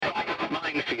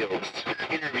Mindfields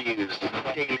interviews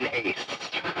Damon Ace.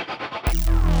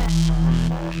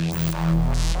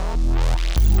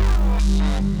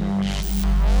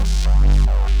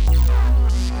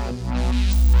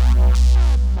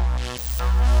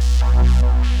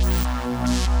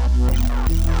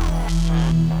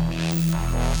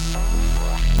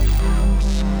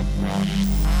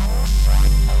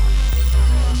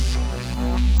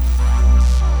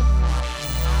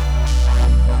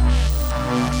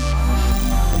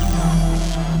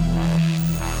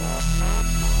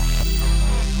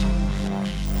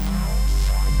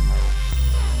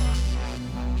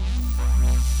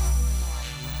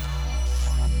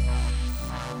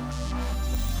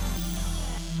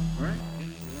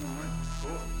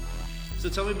 So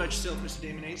tell me about yourself, Mr.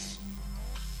 Damon Ace.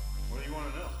 What do you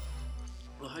want to know?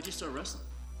 Well, how'd you start wrestling?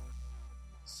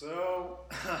 So,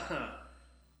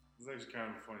 it's actually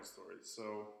kind of a funny story.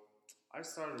 So, I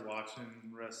started watching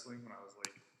wrestling when I was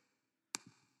like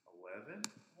 11,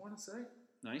 I want to say.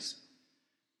 Nice.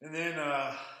 And then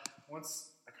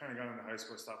once I kind of got into high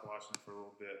school, I stopped watching for a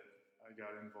little bit. I got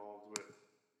involved with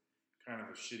kind of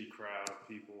a shitty crowd of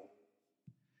people.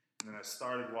 And then I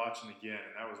started watching again,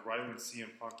 and that was right when CM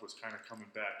Punk was kind of coming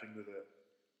back into the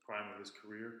prime of his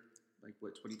career. Like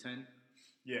what, 2010?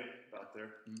 Yeah, about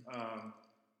there. Mm-hmm.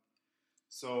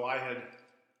 So I had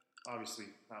obviously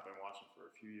not been watching for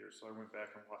a few years, so I went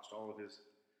back and watched all of his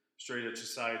Straight Edge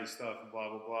Society stuff and blah,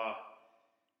 blah, blah.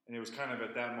 And it was kind of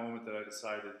at that moment that I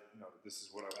decided, that this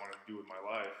is what I wanted to do with my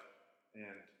life.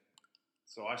 And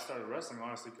so I started wrestling,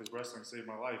 honestly, because wrestling saved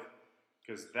my life.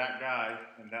 Because that guy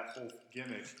and that whole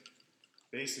gimmick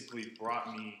basically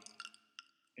brought me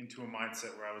into a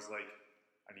mindset where I was like,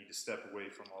 I need to step away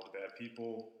from all the bad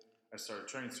people. I started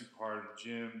training super hard in the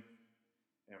gym.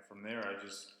 And from there,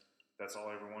 that's all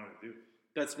I ever wanted to do.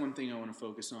 That's one thing I want to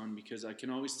focus on, because I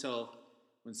can always tell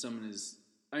when someone is,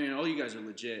 all you guys are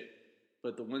legit,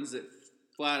 but the ones that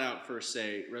flat out first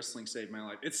say, wrestling saved my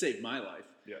life, it saved my life.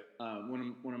 Yeah.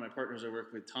 One of my partners I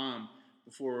work with, Tom,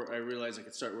 before I realized I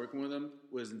could start working with him,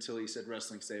 was until he said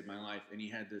wrestling saved my life. And he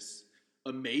had this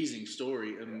amazing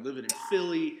story of living in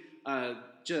Philly.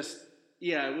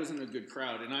 It wasn't a good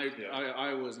crowd. And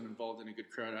I wasn't involved in a good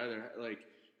crowd either. Like,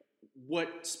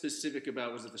 what specific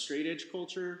about, was it the straight edge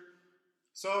culture?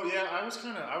 So, yeah, I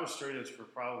was straight edge for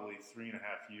probably 3.5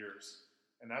 years.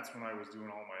 And that's when I was doing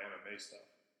all my MMA stuff.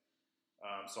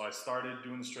 So I started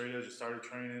doing the straight edge, I started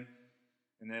training.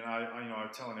 And then I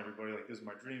was telling everybody, like, this is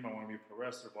my dream. I want to be a pro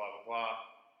wrestler, blah, blah, blah.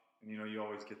 And, you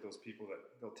always get those people that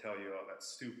they'll tell you, oh, that's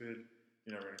stupid.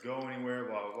 You're never going to go anywhere,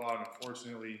 blah, blah, blah. And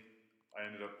unfortunately, I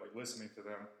ended up, listening to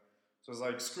them. So I was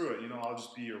like, screw it, I'll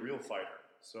just be a real fighter.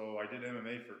 So I did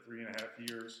MMA for 3.5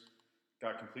 years,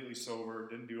 got completely sober,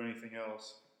 didn't do anything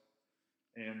else.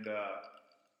 And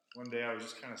one day I was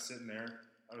just kind of sitting there.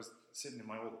 I was sitting in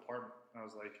my old apartment, and I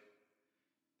was like,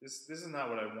 This is not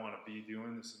what I want to be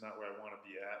doing. This is not where I want to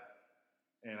be at.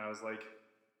 And I was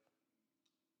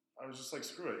just like,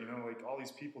 screw it. All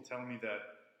these people telling me that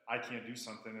I can't do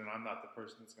something, and I'm not the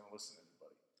person that's going to listen to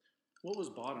anybody. What was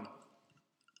bottom?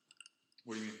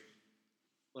 What do you mean?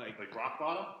 Like rock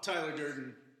bottom? Tyler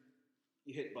Durden,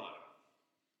 you hit bottom.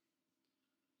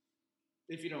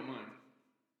 If you don't mind.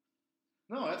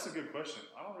 No, that's a good question.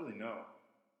 I don't really know.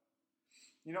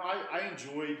 I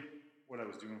enjoyed what I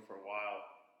was doing for a while.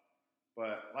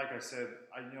 But like I said,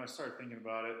 I started thinking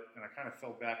about it, and I kind of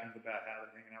fell back into the bad habit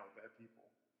of hanging out with bad people.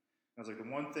 And I was like, the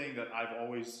one thing that I've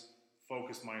always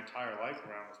focused my entire life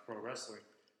around was pro wrestling,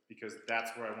 because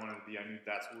that's where I wanted to be. I knew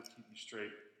that's what would keep me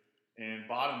straight. And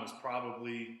bottom was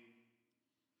probably,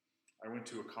 I went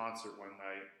to a concert one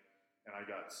night, and I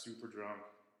got super drunk,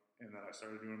 and then I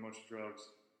started doing a bunch of drugs.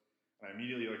 And I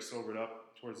immediately sobered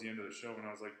up towards the end of the show, and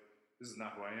I was like, this is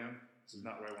not who I am. This is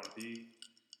not where I want to be.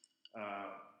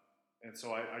 And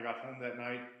so I got home that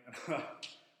night, and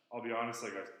I'll be honest, I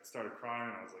started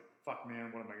crying. I was like, fuck, man,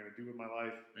 what am I going to do with my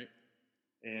life? Right.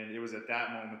 And it was at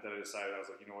that moment that I decided, I was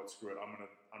like, you know what, screw it.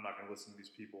 I'm not going to listen to these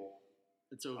people.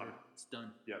 It's over. It's done.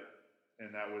 Yep.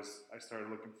 And I started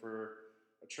looking for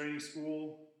a training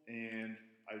school, and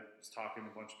I was talking to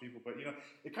a bunch of people. But,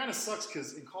 it kind of sucks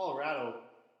because in Colorado,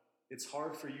 it's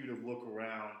hard for you to look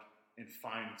around and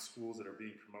find schools that are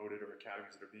being promoted or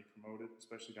academies that are being promoted,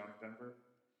 especially down in Denver.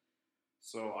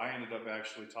 So I ended up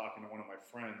actually talking to one of my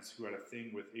friends who had a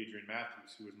thing with Adrian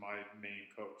Matthews, who was my main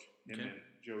coach, him and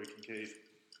Joey Kincaid.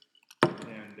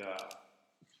 And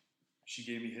she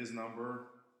gave me his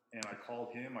number, and I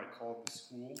called him. I called the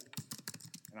school,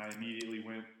 and I immediately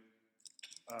went,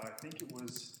 I think it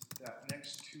was that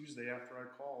next Tuesday after I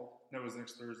called. No, it was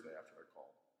next Thursday after I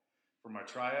called for my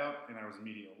tryout, and I was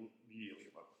immediately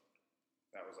in love.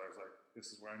 I was like,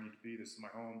 this is where I need to be. This is my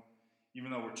home.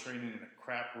 Even though we're training in a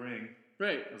crap ring,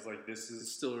 Right. I was like, It's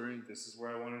still a ring. This is where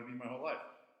I wanted to be my whole life.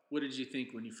 What did you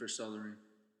think when you first saw the ring?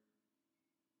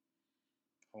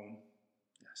 Home.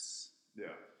 Yes.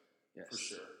 Yeah. Yes. For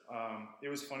sure. It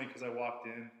was funny because I walked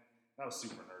in. I was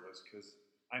super nervous because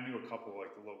I knew a couple of,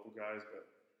 like, the local guys, but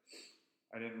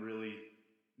I didn't really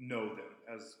know them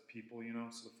as people, you know.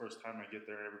 So the first time I get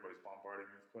there, everybody's bombarding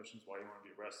me with questions. Why do you want to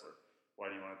be a wrestler? Why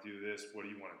do you want to do this? What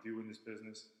do you want to do in this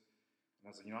business? And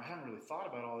I was like, I haven't really thought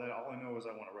about all that. All I know is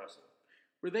I want to wrestle.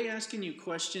 Were they asking you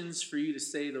questions for you to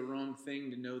say the wrong thing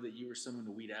to know that you were someone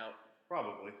to weed out?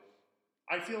 Probably.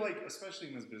 I feel like, especially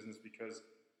in this business, because,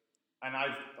 and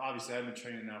I've been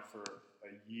training now for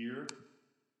a year.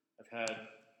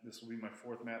 This will be my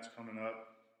 4th match coming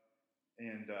up,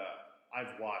 and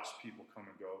I've watched people come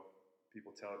and go.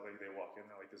 People tell it, like, they walk in,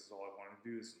 they're like, this is all I wanted to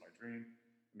do, this is my dream.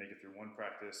 I make it through one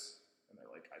practice, and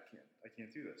they're like, I can't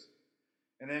do this.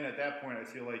 And then at that point, I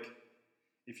feel like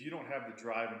if you don't have the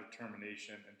drive and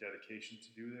determination and dedication to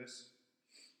do this,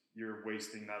 you're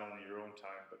wasting not only your own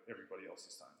time, but everybody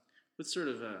else's time. What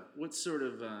sort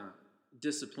of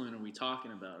discipline are we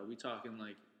talking about? Are we talking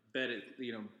like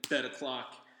bed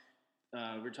o'clock?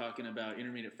 We're talking about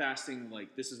intermittent fasting.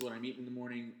 Like, this is what I'm eating in the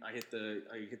morning. I hit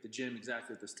the gym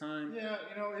exactly at this time. Yeah,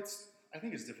 I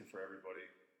think it's different for everybody.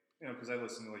 Because I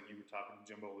listen to, like, you were talking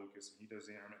to Jimbo Lucas, and he does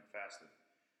the intermittent fasting.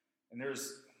 And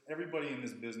everybody in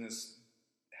this business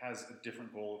has a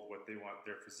different goal of what they want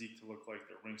their physique to look like,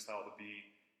 their ring style to be,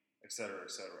 et cetera,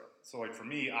 et cetera. So, like, for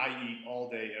me, I eat all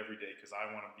day, every day, because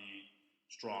I want to be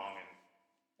strong and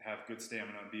have good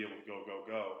stamina and be able to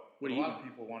go. A lot of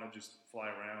people want to just fly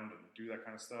around and do that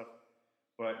kind of stuff.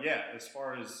 But yeah, as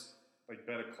far as like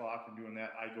bed o'clock and doing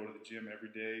that, I go to the gym every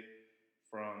day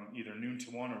from either noon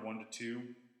to 1 or 1 to 2.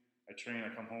 I train, I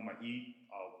come home, I eat,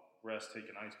 I'll rest, take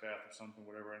an ice bath or something,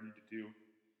 whatever I need to do.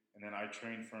 And then I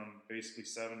train from basically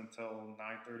 7 until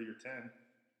 9:30 or 10.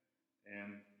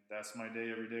 And that's my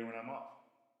day every day when I'm off.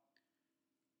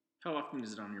 How often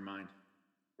is it on your mind?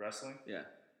 Wrestling? Yeah.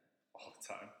 All the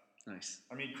time. Nice.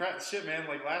 I mean, shit, man.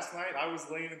 Like, last night, I was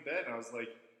laying in bed, and I was like,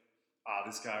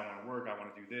 this guy, I want to work. I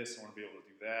want to do this. I want to be able to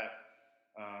do that.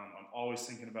 I'm always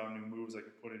thinking about new moves I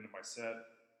could put into my set.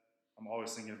 I'm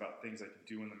always thinking about things I can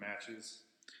do in the matches.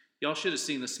 Y'all should have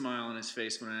seen the smile on his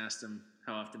face when I asked him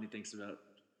how often he thinks about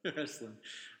wrestling.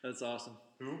 That's awesome.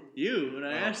 Who? You. When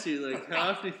I asked you, like, how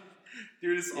often...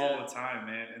 Dude, it's all the time,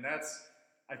 man. And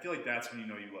I feel like that's when you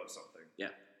know you love something. Yeah.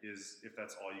 Is if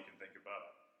that's all you can think about.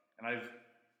 And I've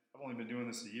only been doing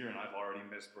this a year, and I've already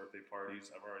missed birthday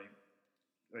parties.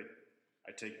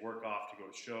 I take work off to go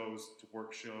to shows, to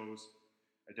work shows.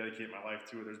 I dedicate my life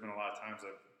to it. There's been a lot of times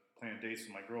I've planned dates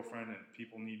with my girlfriend, and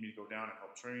people need me to go down and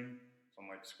help train. So I'm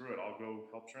like, screw it, I'll go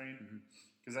help train.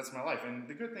 Because that's my life. And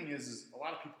the good thing is a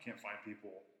lot of people can't find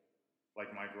people like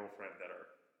my girlfriend that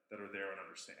are there and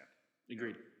understand.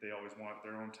 Agreed. They always want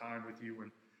their own time with you,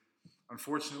 and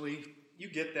unfortunately,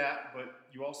 you get that, but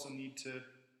you also need to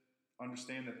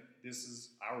understand that this is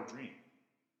our dream.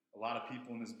 A lot of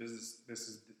people in this business, this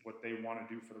is what they want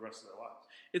to do for the rest of their lives.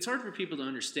 It's hard for people to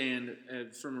understand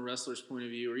from a wrestler's point of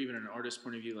view, or even an artist's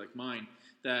point of view like mine,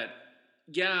 that,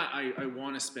 yeah, I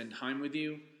want to spend time with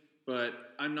you, but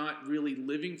I'm not really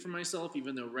living for myself,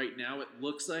 even though right now it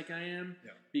looks like I am,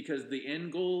 because the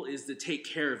end goal is to take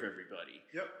care of everybody.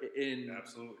 Yep.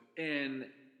 Absolutely. And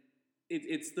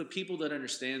it's the people that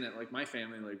understand that, like my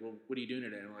family, like, well, what are you doing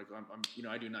today? And I'm like, I'm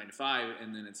I do 9 to 5,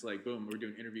 and then it's like, boom, we're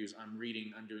doing interviews, I'm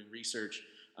reading, I'm doing research,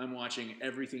 I'm watching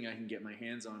everything I can get my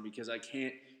hands on, because I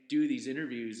can't do these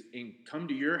interviews and come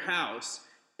to your house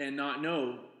and not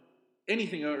know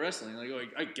anything about wrestling. Like, oh,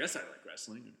 I guess I like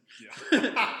wrestling. Yeah.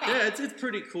 Yeah, it's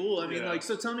pretty cool. I mean, like,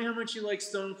 so tell me how much you like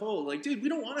Stone Cold. Like, dude, we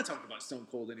don't want to talk about Stone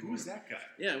Cold anymore. Who's that guy?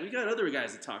 Yeah, we got other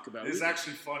guys to talk about. It's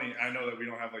actually funny. I know that we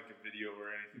don't have like a video or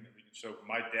anything that we can show, but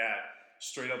my dad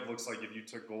straight up looks like if you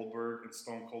took Goldberg and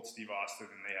Stone Cold Steve Austin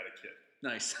and they had a kid.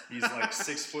 Nice. He's like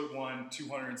 6'1",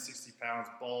 260 pounds,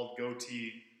 bald,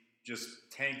 goatee, just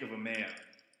tank of a man.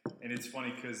 And it's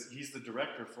funny because he's the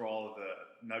director for all of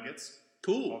the Nuggets.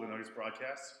 Cool. All the Nuggets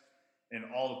broadcasts. And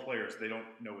all the players, they don't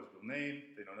know his real name.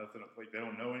 They know nothing. Like, they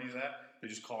don't know any of that. They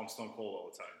just call him Stone Cold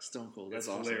all the time. Stone Cold. That's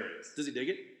awesome. Hilarious. Does he dig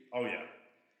it? Oh, yeah.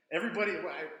 Everybody,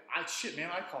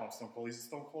 I call him Stone Cold. He's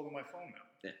Stone Cold on my phone now.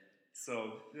 Yeah.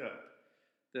 So, yeah.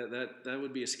 That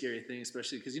would be a scary thing,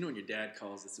 especially because when your dad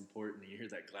calls, it's important. You hear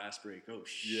that glass break. Oh,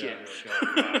 shit. Yeah.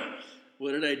 Like, oh,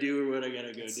 what did I do, or what I got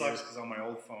to go do? It sucks because on my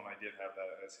old phone, I did have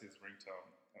that as his ringtone.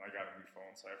 And I got a new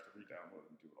phone, so I have to re-download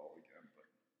and do it all again. But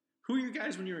who were your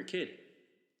guys when you were a kid?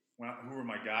 who were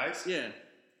my guys? Yeah.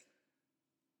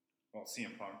 Well,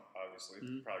 CM Punk, obviously.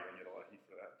 Mhm. Probably going to get a lot of heat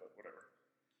for that, but whatever.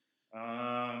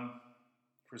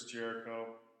 Chris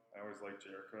Jericho. I always liked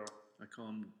Jericho. I call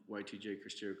him Y2J,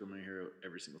 Chris Jericho, my hero,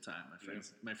 every single time.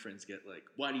 My friends get like,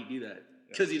 why do you do that?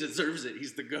 Because he deserves it.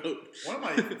 He's the GOAT. One of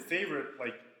my favorite,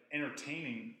 like,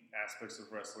 entertaining aspects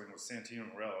of wrestling was Santino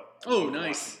Marella. Oh,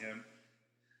 nice. Him.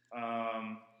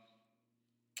 As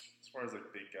far as,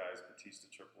 like, big guys, Batista,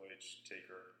 Triple H,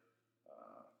 Taker.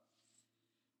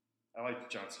 I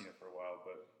liked John Cena for a while,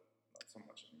 but not so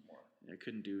much anymore. I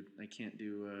can't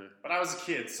do. But I was a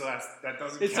kid, so that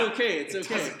doesn't It's count. okay. It's it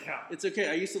okay. Doesn't count. It's okay.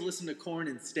 I used to listen to Korn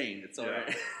and Stain. It's all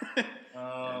right.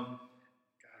 God,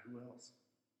 who else?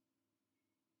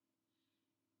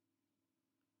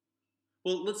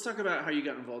 Well, let's talk about how you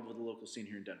got involved with the local scene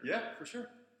here in Denver. Yeah, for sure.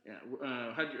 Yeah.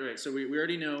 All right. So we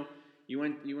already know you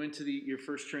went to your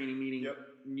first training meeting. Yep.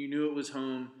 You knew it was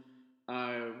home.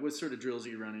 What sort of drills are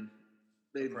you running?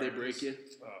 They break you?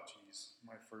 Oh, jeez.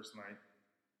 My first night.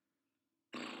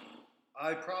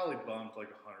 I probably bumped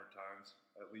like 100 times,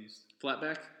 at least. Flat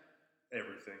back?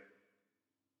 Everything.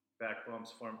 Back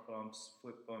bumps, front bumps,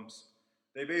 flip bumps.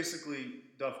 They basically,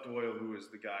 Duff Doyle, who is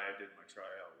the guy I did my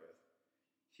tryout with,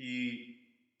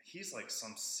 he's like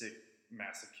some sick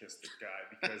masochistic guy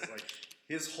because like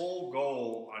his whole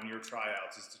goal on your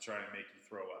tryouts is to try and make you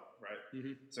throw up, right?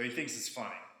 Mm-hmm. So he thinks it's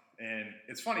funny. And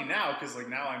it's funny now because like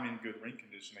now I'm in good ring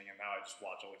conditioning and now I just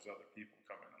watch all these other people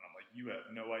come in and I'm like, you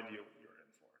have no idea what you're in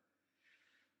for.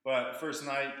 But first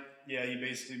night, yeah, he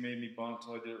basically made me bump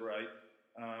till I did it right.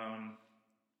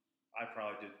 I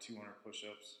probably did 200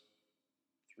 push-ups,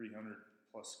 300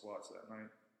 plus squats that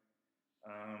night.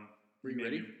 Were you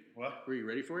ready? What? Were you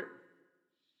ready for it?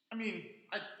 I mean,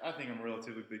 I think I'm a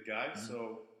relatively big guy,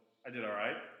 so I did all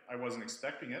right. I wasn't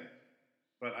expecting it.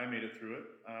 But I made it through it.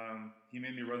 He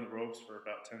made me run the ropes for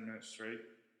about 10 minutes straight.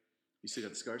 You still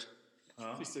got the scars?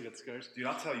 Huh? You still got the scars? Dude,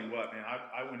 I'll tell you what, man.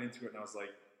 I went into it and I was like,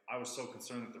 I was so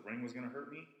concerned that the ring was going to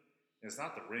hurt me. And it's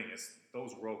not the ring. It's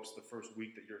those ropes the first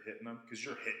week that you're hitting them. Because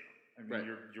you're hitting them. I mean, right.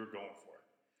 you're going for it.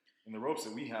 And the ropes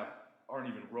that we have aren't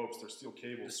even ropes. They're steel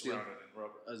cables surrounded in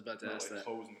rubber. I was about to ask like that.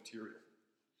 Hose material.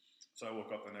 So I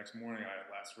woke up the next morning. I had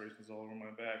lacerations all over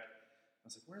my back. I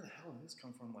was like, where the hell did this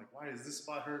come from? Like, why is this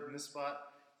spot hurt and this spot?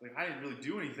 Like, I didn't really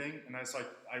do anything. And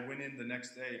I went in the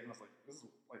next day and I was like, this is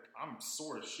like, I'm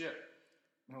sore as shit.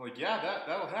 And I'm like, yeah,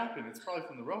 that'll happen. It's probably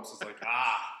from the ropes. It's like,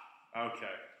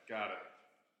 okay, got it.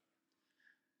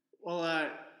 Well,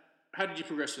 how did you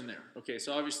progress from there? Okay,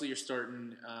 so obviously you're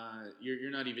starting.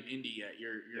 You're not even indie yet.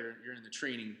 You're in the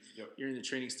training. Yep. You're in the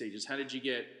training stages. How did you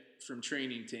get from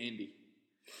training to indie?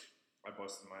 I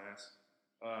busted my ass.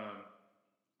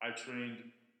 I trained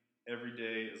every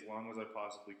day as long as I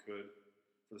possibly could.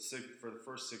 For the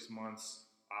first 6 months,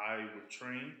 I would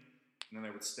train, and then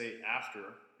I would stay after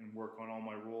and work on all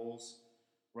my rolls,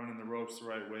 running the ropes the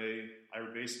right way. I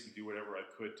would basically do whatever I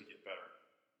could to get better.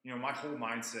 You know, my whole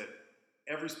mindset,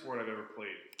 every sport I've ever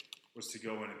played, was to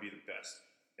go in and be the best.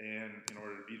 And in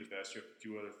order to be the best, you have to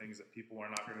do other things that people are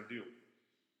not going to do.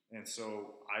 And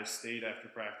so I stayed after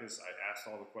practice. I asked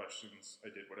all the questions. I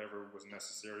did whatever was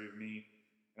necessary of me.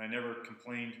 And I never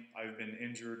complained. I've been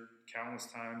injured countless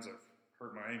times. I've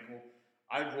hurt my ankle.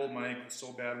 I rolled my ankle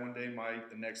so bad one day,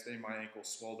 the next day my ankle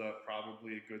swelled up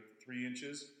probably a good 3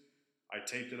 inches. I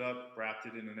taped it up, wrapped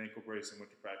it in an ankle brace, and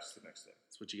went to practice the next day.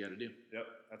 That's what you got to do. Yep,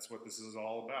 that's what this is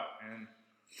all about. And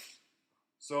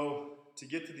so to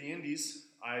get to the Indies,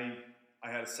 I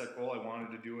had a set goal. I wanted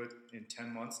to do it in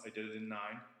 10 months. I did it in 9,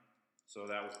 so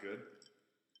that was good.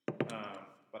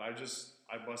 But I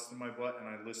busted my butt, and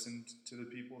I listened to the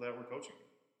people that were coaching me.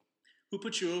 Who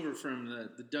put you over from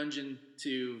the dungeon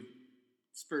to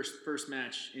first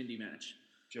match, indie match?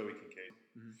 Joey Kincaid.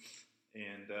 Mm-hmm.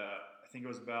 And I think it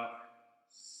was about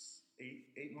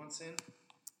 8 months in.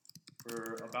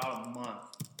 For about a month,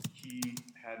 he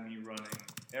had me running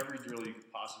every drill you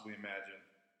could possibly imagine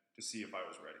to see if I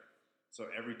was ready. So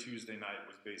every Tuesday night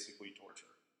was basically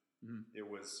torture. Mm-hmm. It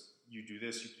was, you do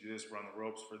this, run the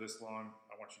ropes for this long.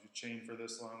 I want you to chain for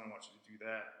this long. I want you to do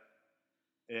that.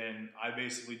 And I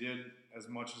basically did as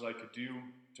much as I could do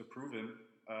to prove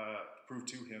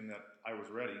to him that I was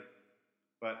ready.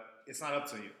 But it's not up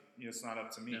to you. It's not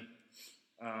up to me.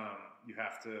 Yeah. You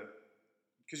have to,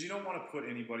 because you don't want to put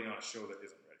anybody on a show that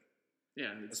isn't ready.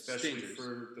 Yeah, it's especially dangerous.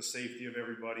 For the safety of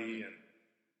everybody, and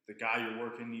the guy you're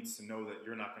working needs to know that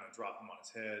you're not going to drop him on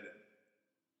his head, and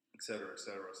et cetera, et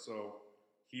cetera. So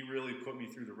he really put me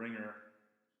through the ringer,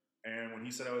 and when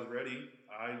he said I was ready,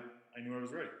 I knew I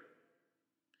was ready.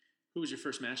 Who was your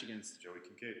first match against? Joey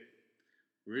Kincaid.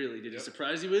 Really? Did he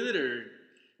surprise you with it, or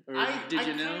did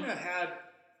you know?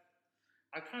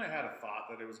 I kind of had a thought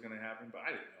that it was going to happen, but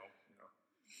I didn't know.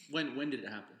 When did it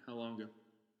happen? How long ago?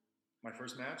 My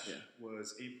first match Yeah.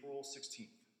 was April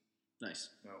 16th. Nice.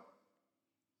 No.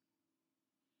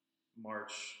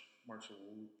 March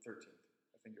 13th,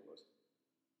 I think it was.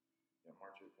 Yeah,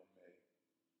 March, April, May.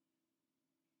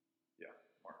 Yeah,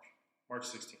 March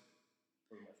 16th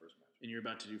was my first match. And you're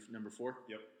about to do number 4?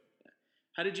 Yep. Yeah.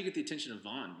 How did you get the attention of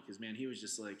Vaughn? Because, man, he was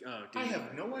just like, oh, dude. I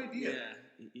have no idea.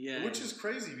 Yeah. Which is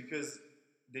crazy because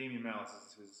Damian Malice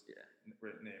is his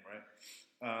written name, right?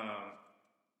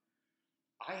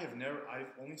 I've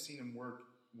only seen him work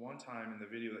one time in the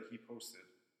video that he posted.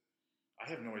 I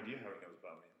have no idea how he knows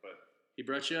about me, but he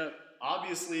brought you up.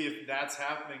 Obviously, if that's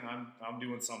happening, I'm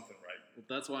doing something right. Well,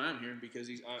 that's why I'm here, because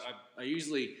I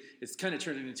usually, it's kind of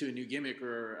turning into a new gimmick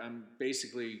where I'm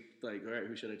basically like, all right,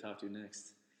 who should I talk to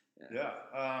next? Yeah.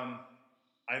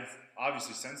 I've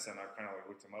obviously since then I've kind of like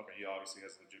looked him up, and he obviously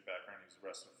has a legit background. He was a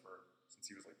wrestler since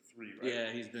he was like 3, right?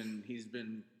 Yeah, he's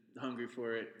been hungry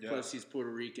for it. Yeah. Plus, he's Puerto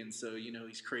Rican, so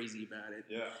he's crazy about it.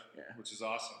 Yeah. Which is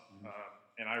awesome.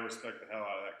 And I respect the hell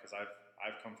out of that because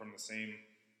I've come from the same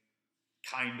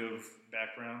kind of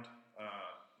background.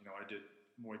 I did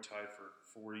Muay Thai for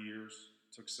 4 years.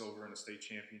 Took silver in a state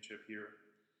championship here.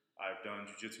 I've done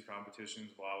jiu-jitsu competitions,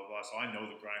 blah blah blah. So I know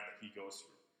the grind that he goes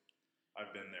through.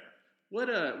 I've been there.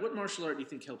 What martial art do you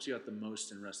think helps you out the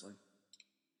most in wrestling?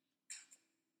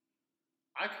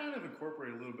 I kind of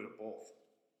incorporate a little bit of both.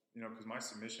 Because my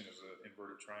submission is an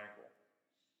inverted triangle,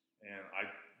 and I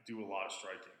do a lot of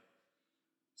striking.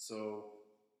 So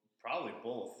probably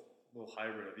both, a little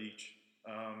hybrid of each.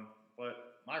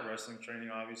 But my wrestling training,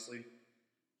 obviously,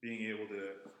 being able to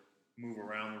move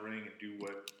around the ring and do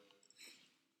what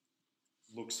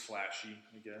looks flashy,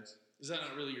 I guess. Is that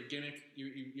not really your gimmick?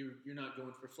 You're not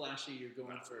going for flashy. You're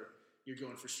going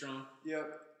for strong.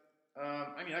 Yep.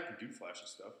 I can do flashy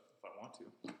stuff if I want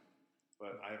to,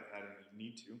 but I haven't had any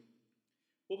need to.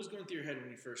 What was going through your head when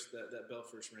you that bell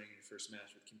first rang in your first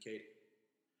match with Kincaid?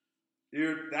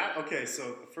 Dude,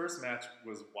 so the first match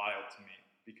was wild to me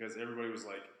because everybody was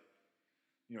like,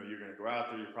 you're going to go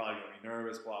out there, you're probably going to be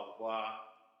nervous, blah, blah, blah.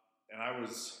 And when I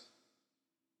was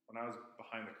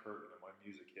behind the curtain and my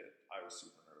music hit, I was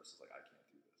super nervous. I was like, I can't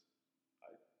do this.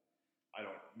 I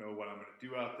don't know what I'm going to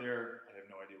do out there. I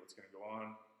have no idea what's going to go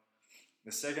on.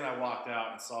 The second I walked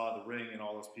out and saw the ring and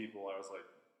all those people, I was like,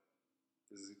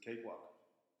 this is a cakewalk.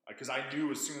 Because I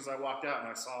knew as soon as I walked out and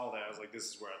I saw all that, I was like, this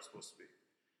is where I'm supposed to be.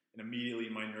 And immediately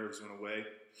my nerves went away.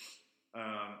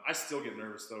 I still get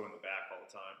nervous, though, in the back all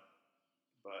the time.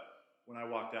 But when I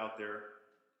walked out there,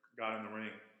 got in the ring,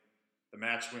 the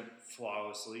match went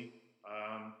flawlessly.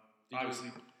 Obviously,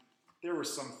 there were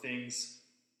some things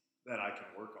that I can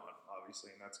work on, obviously,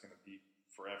 and that's going to be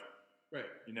forever. Right.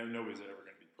 Nobody's ever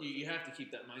going to be perfect. You have to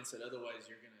keep that mindset, otherwise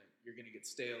you're gonna get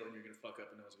stale and you're gonna fuck up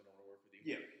and no one's gonna want to work with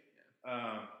you.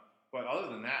 Yeah. But other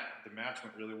than that, the match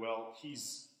went really well.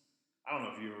 I don't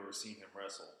know if you've ever seen him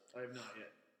wrestle. I have not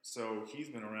yet. So he's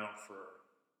been around for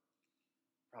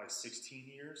probably 16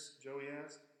 years, Joey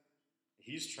has.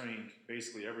 He's trained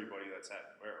basically everybody that's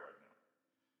at New Era right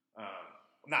now.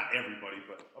 Not everybody,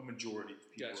 but a majority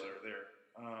of people that are there.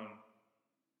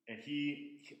 And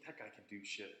that guy can do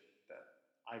shit that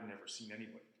I've never seen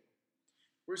anybody do.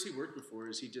 Where's he worked before?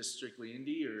 Is he just strictly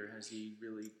indie, or has he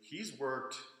really? He's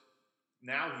worked.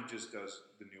 Now he just does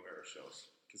the New Era shows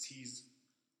because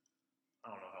I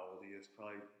don't know how old he is,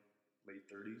 probably late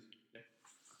 30s.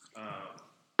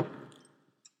 Okay.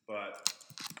 But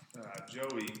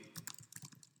Joey,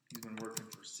 he's been working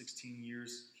for 16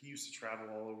 years. He used to travel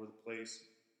all over the place.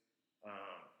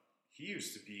 He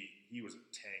was a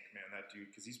tank, man, that dude,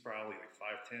 because he's probably like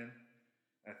 5'10". And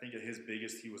I think at his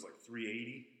biggest, he was like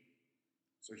 380.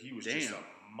 So he was just a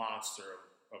monster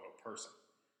of a person.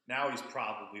 Now he's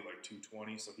probably like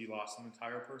 220, so he lost an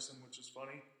entire person, which is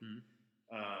funny.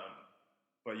 Mm-hmm.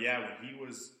 But yeah, when he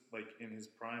was like in his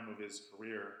prime of his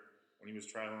career, when he was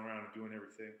traveling around and doing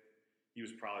everything, he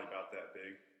was probably about that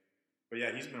big. But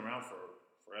yeah, he's been around for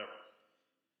forever.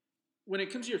 When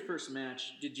it comes to your first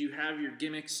match, did you have your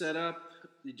gimmick set up?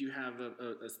 Did you have a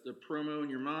promo in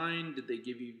your mind? Did they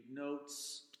give you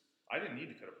notes? I didn't need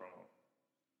to cut a promo.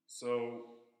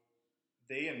 So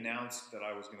they announced that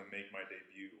I was going to make my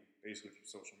debut basically through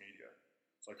social media.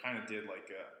 So I kind of did like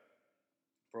a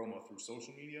promo through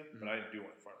social media, but I didn't do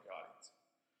it in front of the audience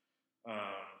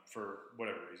for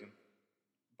whatever reason.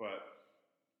 But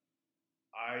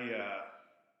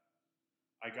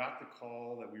I got the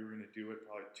call that we were going to do it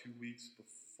probably 2 weeks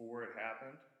before it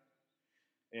happened.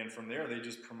 And from there, they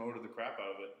just promoted the crap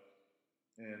out of it.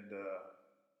 And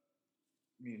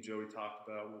me and Joey talked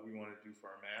about what we wanted to do for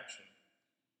our match. And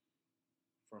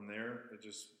from there, it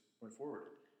just went forward.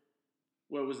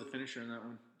 What was the finisher in that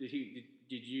one? Did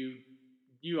you?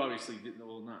 You obviously didn't.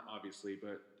 Well, not obviously,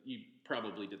 but you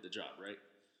probably did the job, right?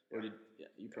 Or did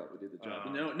you probably did the job?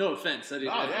 No offense. I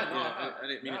didn't. I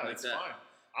didn't mean it like it's that.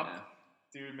 fine.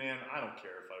 Dude, man, I don't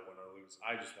care if I win or lose.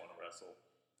 I just want to wrestle.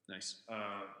 Nice.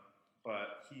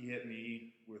 But he hit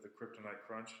me with a kryptonite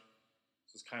crunch.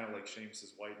 So it's kind of like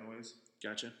Sheamus's white noise.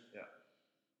 Gotcha.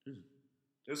 Yeah.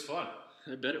 It was fun.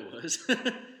 I bet it was.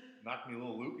 Knocked me a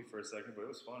little loopy for a second, but it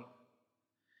was fun.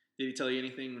 Did he tell you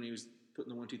anything when he was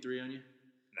putting the 1, 2, 3 on you?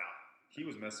 No. He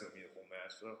was messing with me the whole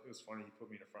match. So it was funny. He put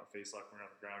me in a front face lock around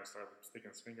the ground. He started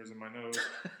sticking his fingers in my nose.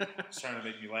 He's trying to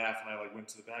make me laugh, and I went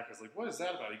to the back. I was like, "What is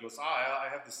that about?" He goes, I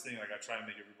have this thing. Like, I try and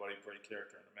make everybody break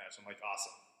character in the match. I'm like,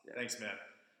 "Awesome. Yeah. Thanks, man.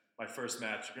 My first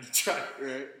match. You're going to try."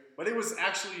 Right. But it was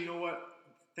actually, you know what?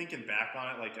 Thinking back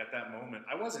on it, like at that moment,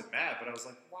 I wasn't mad, but I was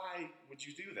like, why would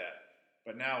you do that?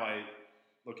 But now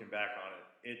looking back on it,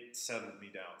 it settled me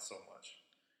down so much.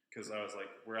 Because I was like,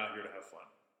 we're out here to have fun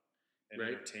and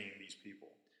entertain these people.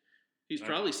 He's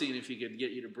probably seeing if he could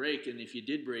get you to break, and if you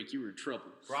did break, you were in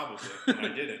trouble. Probably, and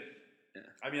I didn't. Yeah.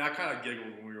 I mean, I kind of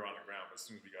giggled when we were on the ground, but as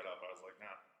soon as we got up, I was like,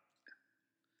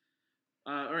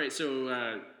 nah. All right,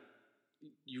 so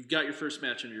you've got your first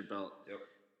match under your belt. Yep.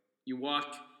 You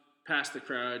walk past the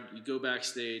crowd, you go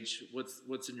backstage.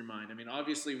 What's in your mind? I mean,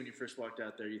 obviously, when you first walked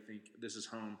out there, you think this is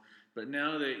home. But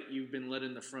now that you've been let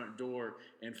in the front door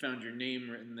and found your name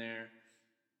written there,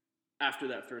 after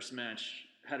that first match,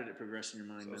 how did it progress in your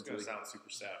mind? So it's going to sound super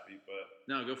sappy, but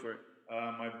no, go for it.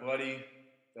 My buddy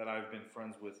that I've been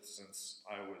friends with since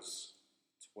I was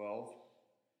 12,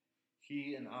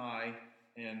 he and I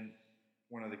and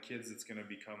one of the kids that's going to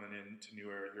be coming into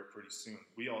New Era here pretty soon,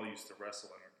 we all used to wrestle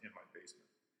in my basement.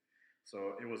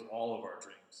 So it was all of our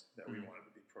dreams that we wanted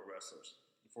to be pro wrestlers.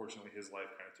 Unfortunately, his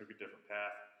life kind of took a different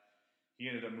path. He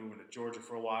ended up moving to Georgia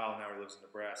for a while. Now he lives in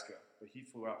Nebraska. But he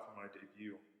flew out for my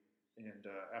debut. And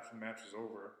after the match was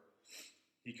over,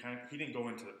 he didn't go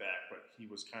into the back, but he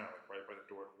was kind of like right by the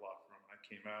door of the locker room. I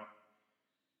came out,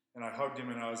 and I hugged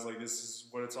him, and I was like, this is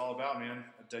what it's all about, man.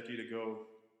 A decade ago,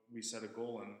 we set a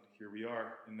goal, and here we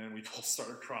are. And then we both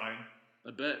started crying. I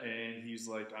bet. And he's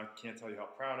like, I can't tell you how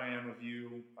proud I am of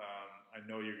you. I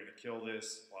know you're going to kill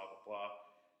this, blah, blah, blah.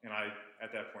 And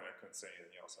at that point, I couldn't say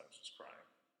anything else. I was just crying.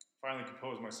 Finally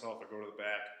composed myself. I go to the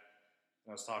back, and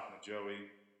I was talking to Joey.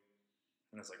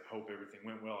 And I was like, I hope everything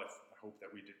went well. I hope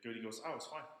that we did good. He goes, oh, it was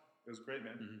fine. It was great,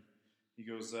 man. Mm-hmm. He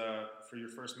goes, for your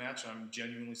first match, I'm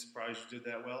genuinely surprised you did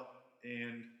that well.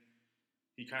 And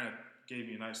he kind of gave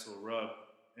me a nice little rub.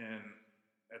 And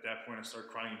at that point, I started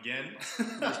crying again.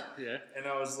 Yeah. And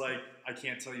I was like, I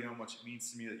can't tell you how much it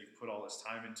means to me that you've put all this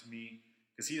time into me.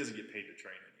 Because he doesn't get paid to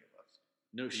train any of us.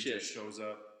 No shit. He just shows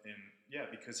up. And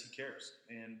yeah, because he cares.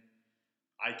 And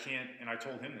I can't, and I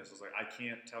told him this, I was like, I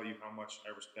can't tell you how much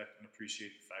I respect and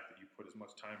appreciate the fact that you put as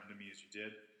much time into me as you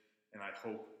did. And I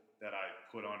hope that I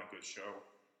put on a good show.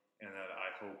 And that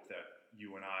I hope that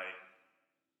you and I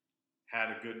had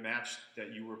a good match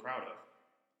that you were proud of.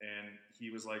 And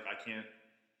he was like,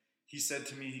 he said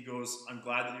to me, he goes, I'm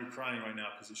glad that you're crying right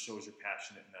now because it shows you're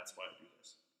passionate, and that's why I do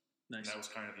this. Nice. And that was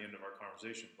kind of the end of our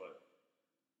conversation. But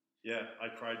yeah,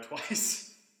 I cried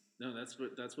twice. No, that's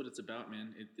what it's about,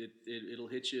 man. It'll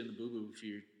hit you in the boo boo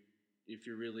if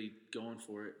you're really going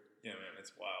for it. Yeah, man,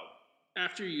 it's wild.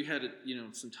 After you had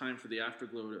some time for the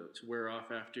afterglow to wear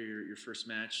off after your first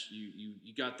match,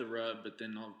 you got the rub, but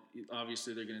then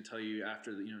obviously they're going to tell you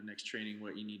after the next training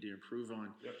what you need to improve on.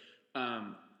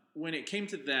 Yep. When it came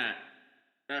to that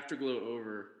afterglow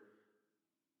over,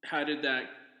 how did that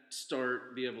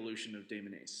start the evolution of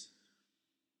Damon Ace?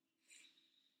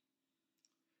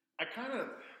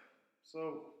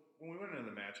 So when we went into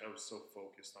the match, I was so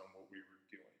focused on what we were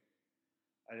doing.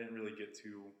 I didn't really get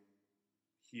to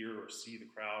hear or see the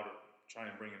crowd or try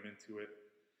and bring them into it.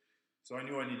 So I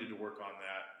knew I needed to work on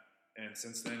that. And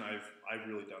since then, I've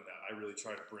really done that. I really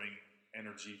try to bring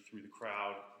energy through the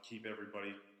crowd, keep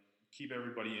everybody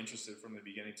interested from the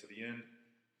beginning to the end.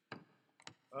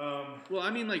 Well,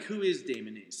 I mean, like, who is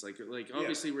Damon Ace? Like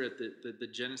obviously we're at the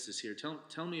genesis here.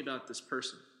 Tell me about this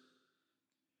person.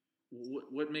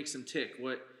 What makes him tick?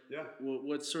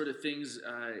 What sort of things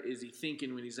is he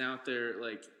thinking when he's out there,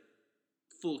 like,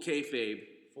 full kayfabe?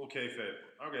 Full kayfabe.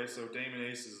 Okay, so Damon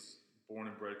Ace is born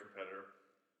and bred competitor.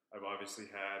 I've obviously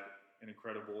had an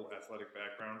incredible athletic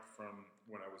background from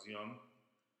when I was young.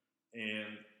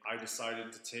 And I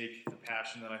decided to take the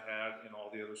passion that I had in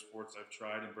all the other sports I've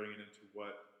tried and bring it into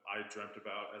what I dreamt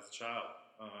about as a child.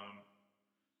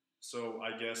 So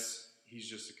I guess he's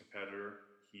just a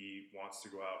competitor. He wants to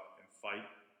go out and fight,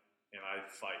 and I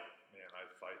fight. Man, I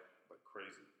fight like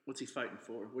crazy. What's he fighting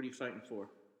for? What are you fighting for?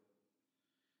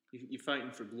 You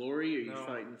fighting for glory? Are you No.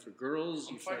 fighting for girls?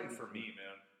 I'm fighting for me,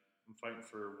 man. I'm fighting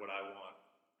for what I want.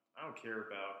 I don't care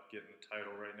about getting a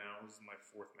title right now. This is my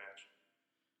 4th match.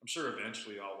 I'm sure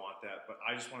eventually I'll want that, but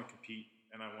I just want to compete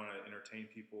and I want to entertain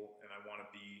people and I want to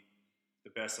be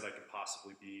the best that I can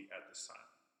possibly be at this time.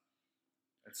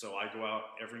 And so I go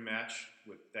out every match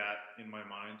with that in my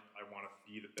mind. I want to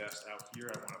be the best out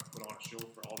here. I want to put on a show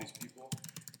for all these people.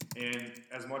 And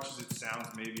as much as it sounds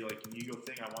maybe like an ego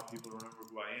thing, I want people to remember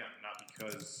who I am. Not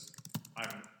because I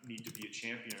need to be a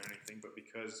champion or anything, but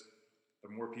because the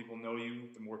more people know you,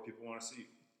 the more people want to see you.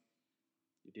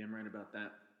 You're damn right about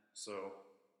that. So,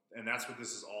 and that's what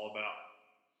this is all about.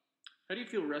 How do you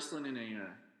feel wrestling in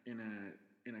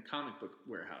a comic book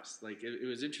warehouse? Like it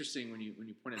was interesting when you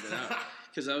pointed that out,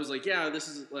 because I was like, yeah, this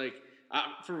is like.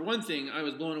 For one thing, I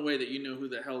was blown away that you know who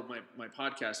the hell my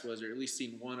podcast was, or at least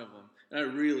seen one of them. And I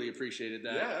really appreciated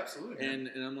that. Yeah, absolutely. And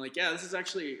I'm like, yeah, this is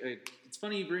actually. It's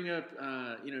funny you bring up,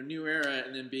 New Era,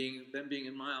 and then being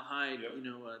in Mile High, Yep.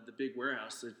 the big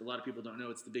warehouse. A lot of people don't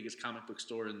know it's the biggest comic book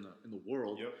store in the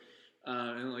world. Yep.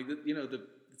 And like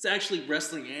it's actually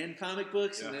wrestling and comic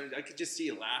books, Yeah. and then I could just see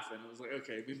you laughing. I was like,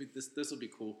 okay, maybe this will be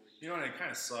cool. And it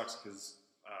kind of sucks because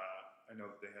I know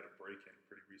that they had a break-in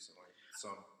pretty recently.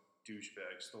 Some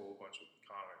douchebag stole a bunch of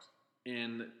comics.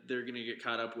 And they're going to get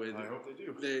caught up with. I hope they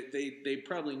do. They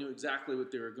probably knew exactly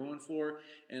what they were going for,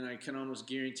 and I can almost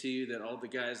guarantee you that all the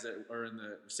guys that are in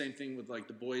the same thing with like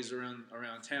the boys around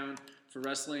town for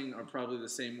wrestling are probably the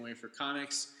same way for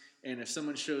comics. And if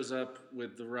someone shows up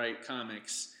with the right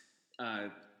comics,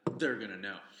 they're going to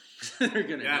know. They're going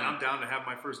to know. Yeah, and I'm down to have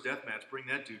my first death match. Bring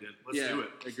that dude in. Let's do it.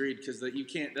 Agreed, because you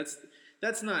can't.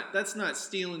 That's not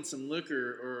stealing some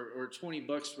liquor or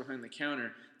 $20 behind the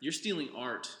counter. You're stealing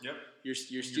art. Yep.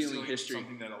 You're stealing history.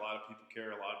 Something that a lot of people care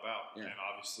a lot about. Yeah. And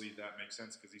obviously that makes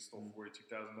sense because he stole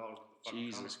 $42,000 worth of fucking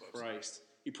Jesus comic books. Christ.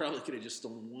 He probably could have just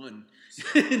stolen one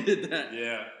and did that.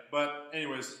 Yeah. But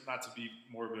anyways, not to be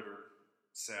morbid or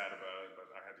sad about it, but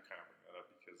I had to kind of bring that up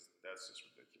because that's just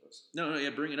ridiculous. No,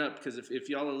 yeah, bring it up, because if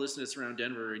y'all are listening to us around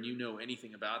Denver and you know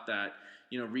anything about that,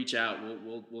 reach out.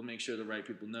 We'll make sure the right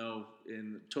people know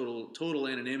in total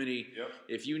anonymity. Yep.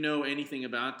 If you know anything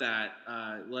about that,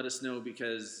 let us know,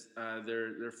 because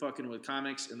they're fucking with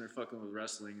comics and they're fucking with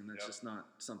wrestling, and that's just not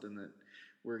something that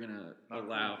we're gonna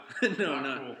allow. Cool. No, not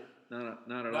not cool.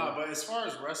 not at No, all. but as far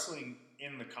as wrestling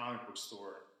in the comic book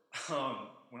store,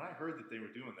 when I heard that they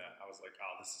were doing that, I was like,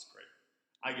 oh, this is great.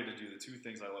 I get to do the two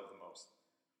things I love the most,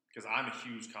 because I'm a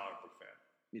huge comic book fan.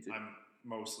 Me too. I'm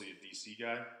mostly a DC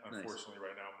guy. Unfortunately,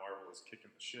 right now, Marvel is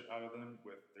kicking the shit out of them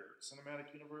with their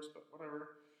cinematic universe, but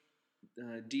whatever.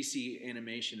 DC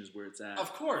animation is where it's at.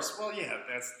 Of course. Well, yeah,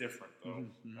 that's different, though.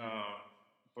 Mhm.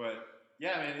 But,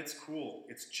 yeah, man, it's cool.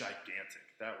 It's gigantic.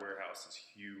 That warehouse is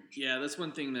huge. Yeah, that's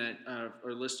one thing that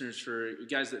our listeners, for you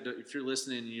guys that if you're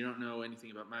listening and you don't know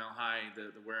anything about Mile High,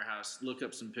 the warehouse, look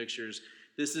up some pictures.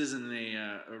 This isn't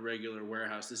a regular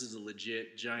warehouse. This is a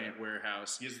legit giant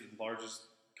warehouse. He has the largest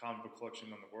comic book collection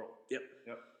in the world. Yep.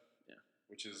 Yeah.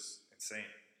 Which is insane.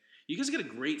 You guys got a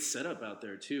great setup out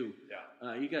there too.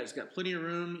 Yeah. You guys got plenty of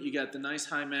room. You got the nice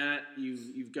high mat.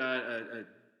 You've got a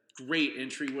great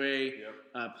entryway.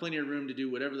 Yep. Plenty of room to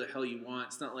do whatever the hell you want.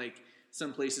 It's not like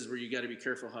some places where you got to be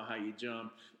careful how high you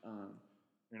jump.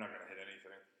 You're not going to hit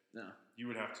anything. No. You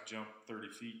would have to jump 30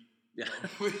 feet. Yeah.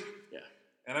 Yeah.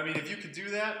 And I mean, if you could do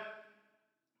that,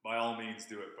 by all means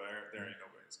do it. But there ain't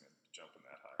nobody that's going to be jumping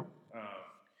that high.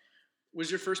 Was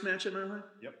your first match at Mile High?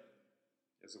 Yep.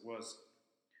 Yes, it was.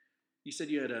 You said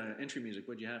you had entry music.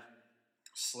 What'd you have?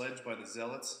 Sledge by the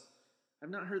Zealots. I've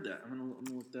not heard that. I'm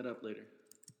gonna look that up later.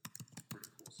 Pretty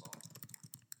cool song.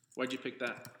 Why'd you pick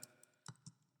that?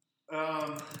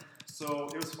 So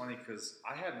it was funny because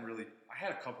I had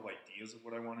a couple ideas of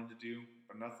what I wanted to do,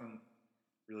 but nothing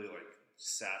really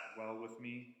sat well with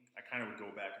me. I kind of would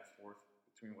go back and forth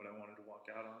between what I wanted to walk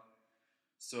out on.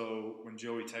 So when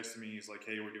Joey texted me, he's like,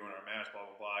 hey, we're doing our match, blah,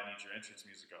 blah, blah. I need your entrance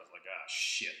music. I was like,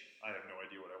 shit. I have no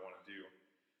idea what I want to do.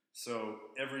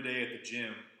 So every day at the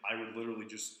gym, I would literally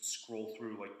just scroll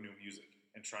through new music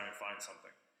and try and find something.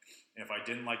 And if I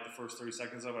didn't like the first 30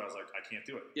 seconds of it, I was like, I can't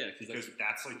do it. Yeah, because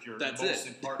that's your most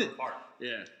important part.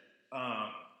 Yeah.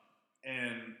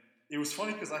 And it was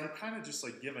funny because I had kind of just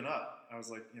given up. I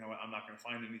was like, you know what, I'm not going to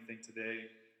find anything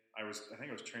today. I think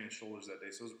I was training shoulders that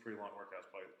day, so it was a pretty long workout. It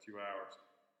was probably 2 hours.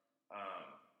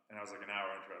 And I was an hour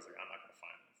into it, I was like, I'm not going to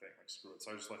find anything. Screw it.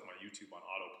 So I just left my YouTube on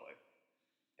autoplay.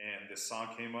 And this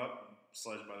song came up,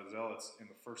 Sledge by the Zealots.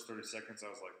 In the first 30 seconds, I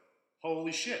was like,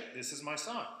 holy shit, this is my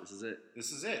song. This is it.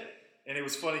 This is it. And it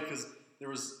was funny because there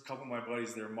was a couple of my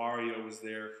buddies there. Mario was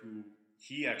there, who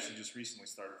he actually just recently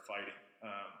started fighting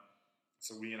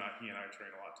So he and I train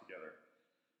a lot together.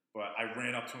 But I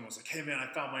ran up to him. I was like, "Hey man,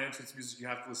 I found my entrance music. You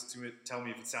have to listen to it. Tell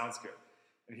me if it sounds good."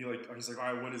 And he's like,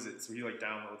 "All right, what is it?" So he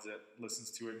downloads it,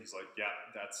 listens to it, and he's like, "Yeah,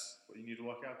 that's what you need to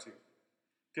walk out to."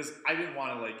 Because I didn't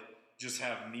want to just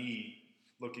have me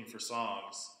looking for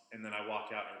songs, and then I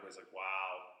walk out and everybody's like,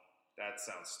 "Wow, that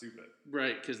sounds stupid."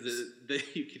 Right, because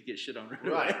you could get shit on right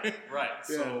Right, right.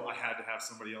 Yeah. So I had to have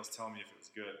somebody else tell me if it was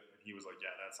good, and he was like,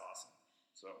 "Yeah, that's awesome."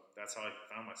 So that's how I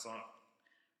found my song.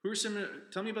 Who are some?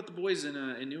 Tell me about the boys in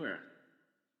New Era.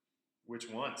 Which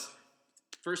ones?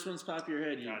 First one's pop your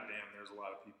head. God damn, there's a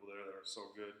lot of people there that are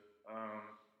so good.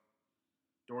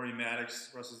 Dory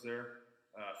Maddox wrestles there.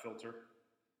 Filter,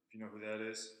 if you know who that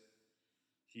is.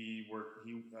 He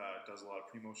does a lot of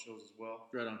primo shows as well.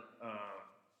 Right on.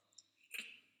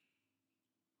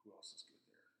 Who else is good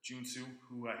there? Junsu,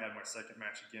 who I had my second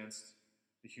match against,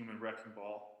 the Human Wrecking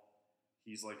Ball.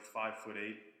 He's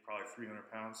 5'8", probably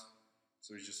 300 pounds.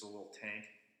 So he's just a little tank.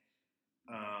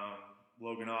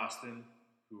 Logan Austin,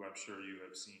 who I'm sure you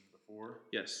have seen before.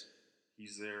 Yes.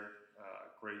 He's there.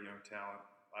 Great young talent.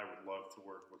 I would love to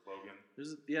work with Logan.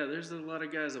 There's a lot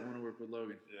of guys that want to work with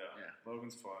Logan. Yeah.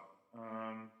 Logan's fun.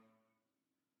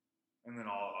 And then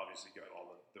obviously got all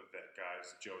the vet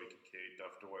guys: Joey Kincaid,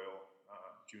 Duff Doyle,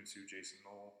 Junsu, Jason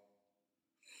Knoll.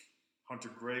 Hunter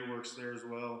Gray works there as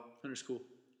well. Hunter's cool.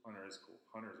 Hunter is cool.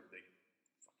 Hunter's a big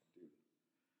fucking dude.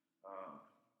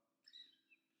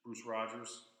 Bruce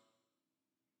Rogers.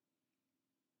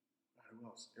 Who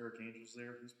else? Eric Angel's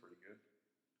there. He's pretty good.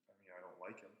 I mean, I don't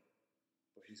like him,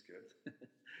 but he's good.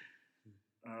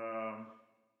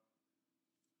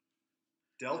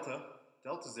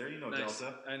 Delta's there. You know Nice.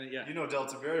 Delta. Yeah. You know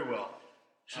Delta very well.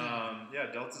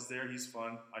 Delta's there. He's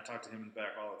fun. I talk to him in the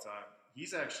back all the time.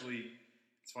 He's actually,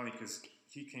 it's funny because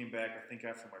he came back, I think,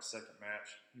 after my second match.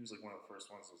 He was one of the first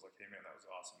ones that was like, "Hey, man, that was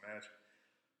an awesome match."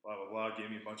 Blah, blah, blah.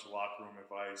 Gave me a bunch of locker room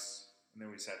advice. And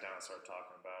then we sat down and started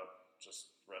talking about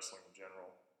just wrestling in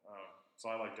general.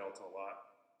 So I like Delta a lot.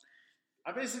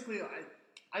 I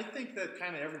think that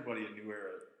kind of everybody in New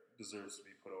Era deserves to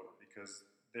be put over because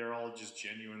they're all just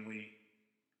genuinely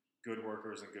good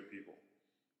workers and good people.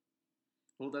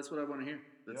 Well, that's what I want to hear.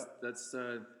 That's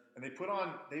and they put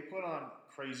on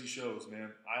crazy shows,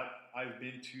 man. I've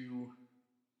been to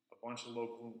a bunch of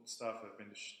local stuff. I've been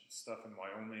to stuff in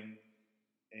Wyoming,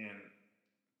 and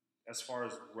as far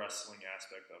as wrestling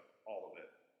aspect of all of it,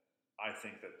 I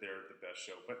think that they're the best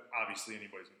show. But obviously,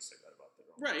 anybody's going to say that about their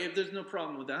own. right. If there's no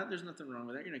problem with that, there's nothing wrong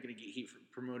with that. You're not going to get heat for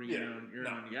promoting your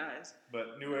own guys.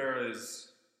 But New Era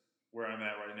is where I'm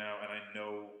at right now, and I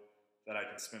know that I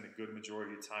can spend a good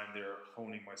majority of time there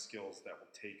honing my skills that will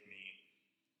take me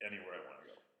anywhere I want to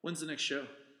go. When's the next show?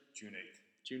 June 8th.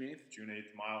 June 8th? June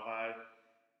 8th, Mile High,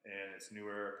 and it's New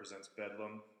Era presents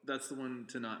Bedlam. That's the one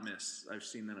to not miss. I've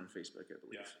seen that on Facebook, I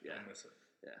believe. Yeah. Don't miss it.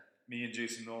 Yeah. Me and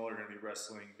Jason Knoll are going to be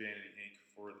wrestling Vanity Inc.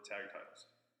 for the tag titles.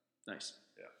 Nice.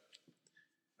 Yeah.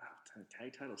 Wow,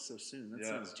 tag titles so soon. That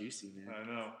Yeah. sounds juicy, man. I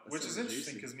know. That Which is sounds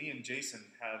interesting juicy. because me and Jason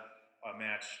had a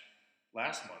match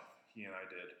last month. He and I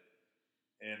did.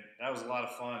 And that was a lot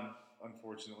of fun.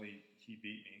 Unfortunately, he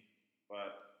beat me.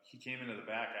 But he came into the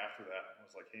back after that and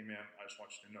was like, "Hey, man, I just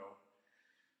want you to know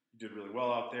you did really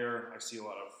well out there. I see a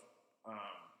lot of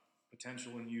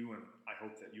potential in you, and I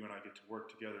hope that you and I get to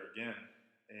work together again."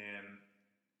 And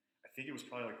I think it was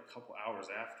probably a couple hours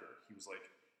after. He was like,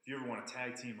 "If you ever want a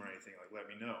tag team or anything, let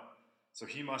me know." So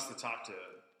he must have talked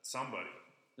to somebody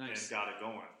and got it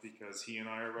going because he and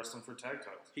I are wrestling for tag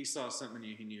titles. He saw something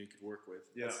he knew he could work with.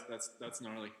 Yeah. That's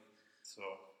gnarly. So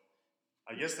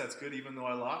I guess that's good. Even though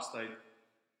I lost, I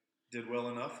did well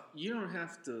enough. You don't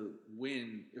have to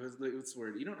win. What's the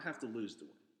word? You don't have to lose to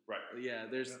win. Right. Yeah,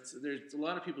 there's a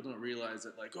lot of people don't realize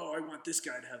that, I want this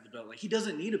guy to have the belt. He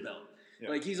doesn't need a belt.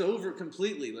 Yeah. He's over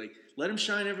completely. Let him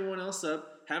shine everyone else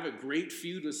up. Have a great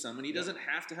feud with someone. He doesn't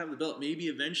have to have the belt. Maybe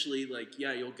eventually, we'll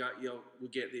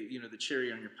get the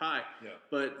cherry on your pie. Yeah.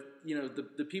 But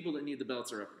the people that need the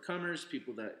belts are up and comers.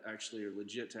 People that actually are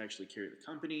legit to actually carry the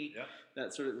company. Yeah.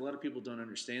 That sort of a lot of people don't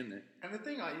understand that. And the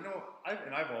thing,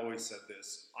 I've always said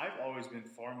this. I've always been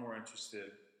far more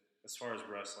interested, as far as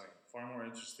wrestling, far more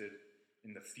interested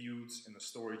in the feuds and the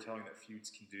storytelling that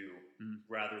feuds can do,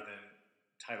 rather than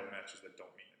title matches that don't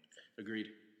mean anything. Agreed.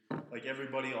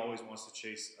 Everybody always wants to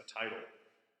chase a title,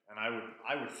 and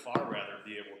I would far rather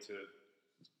be able to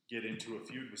get into a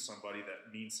feud with somebody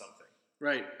that means something.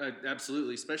 Right,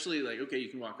 absolutely. Especially you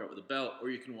can walk out with a belt, or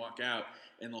you can walk out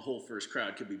and the whole first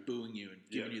crowd could be booing you and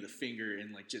giving you the finger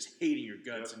and like just hating your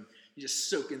guts Yep. and you're just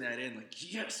soaking that in. Like,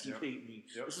 yes, you Yep. hate me.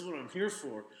 Yep. This is what I'm here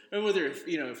for. And whether if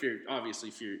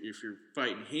you're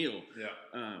fighting heel,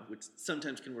 Yeah. which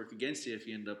sometimes can work against you if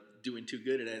you end up doing too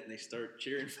good at it and they start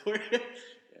cheering for you.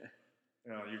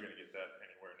 You know, you're going to get that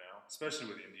anywhere now, especially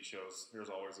with indie shows. There's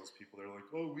always those people that are like,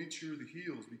 oh, we cheer the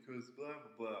heels because blah,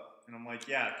 blah, blah. And I'm like,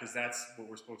 yeah, because that's what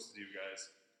we're supposed to do, guys.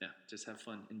 Yeah, just have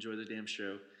fun. Enjoy the damn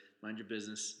show. Mind your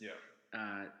business.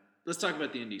 Yeah. Let's talk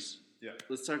about the indies. Yeah.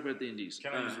 Let's talk about the indies.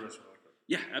 Can I use the restroom really quick?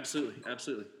 Yeah, absolutely.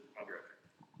 Absolutely. I'll be right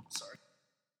back. Sorry.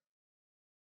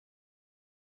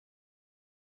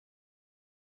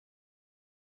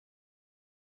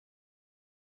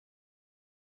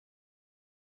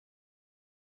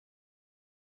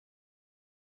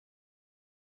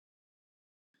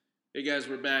 Hey guys,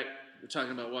 we're back. We're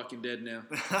talking about Walking Dead now.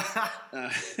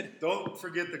 Don't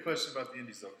forget the question about the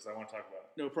indies, though, because I want to talk about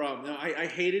it. No problem. No, I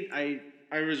hated. I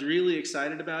was really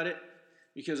excited about it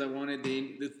because I wanted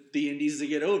the indies to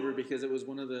get over because it was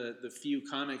one of the few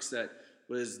comics that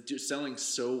was selling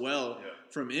so well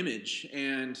from Image,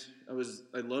 and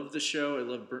I loved the show. I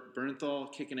loved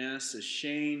Bernthal kicking ass as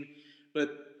Shane,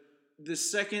 but the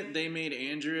second they made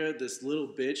Andrea this little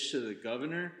bitch to the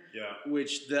governor,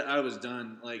 which that I was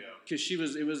done, like, because she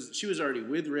was already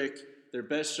with Rick, their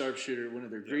best sharpshooter, one of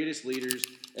their greatest leaders,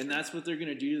 and that's what they're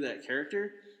gonna do to that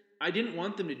character. I didn't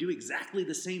want them to do exactly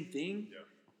the same thing,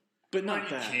 but not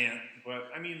that. You can't. But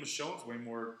I mean, Michonne's way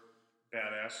more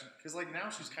badass because, like, now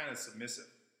she's kind of submissive.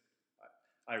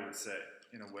 I would say,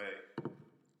 in a way,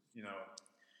 you know.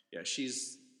 Yeah,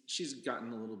 she's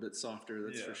gotten a little bit softer.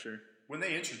 That's for sure. When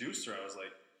they introduced her, I was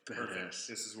like, perfect. Badass.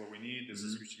 This is what we need. This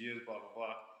is who she is, blah, blah,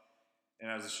 blah.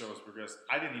 And as the show has progressed,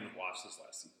 I didn't even watch this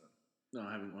last season. No,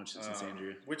 I haven't watched it since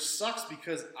Andrea. Which sucks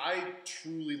because I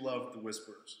truly loved the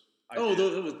Whisperers. That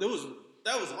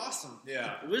was awesome.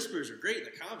 Yeah. The Whispers are great in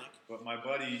the comic. But my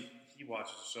buddy, he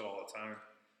watches the show all the time.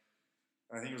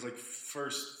 And I think it was like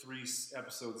first 3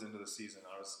 episodes into the season,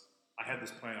 I had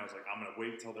this plan. I was like, I'm going to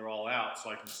wait till they're all out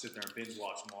so I can sit there and binge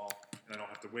watch them all. And I don't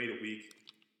have to wait a week.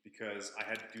 Because I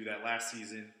had to do that last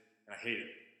season, and I hate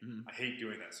it. Mm-hmm. I hate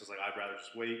doing that. So it's like, I'd rather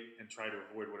just wait and try to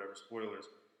avoid whatever spoilers.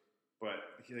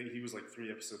 But he was like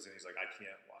 3 episodes in, he's like, I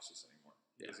can't watch this anymore.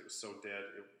 Because it was so dead.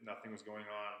 Nothing was going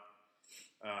on.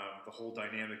 The whole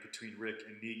dynamic between Rick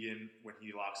and Negan, when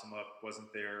he locks him up, wasn't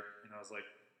there. And I was like,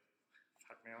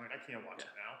 fuck, man, like, I can't watch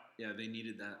it now. Yeah, they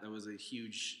needed that. That was a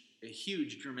huge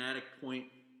dramatic point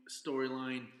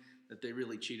storyline that they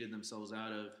really cheated themselves out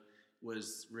of,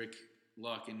 was Rick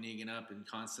locking Negan up and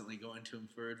constantly going to him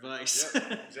for advice.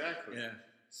 Yeah, exactly. Yeah.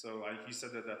 So he said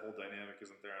that whole dynamic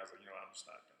isn't there. I was like, I'm just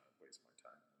not going to waste my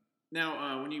time.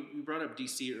 Now, when you brought up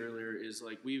DC earlier, is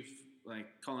like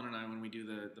Colin and I, when we do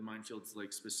the Mindfields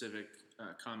like specific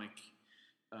comic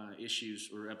issues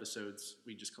or episodes,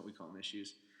 we call them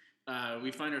issues.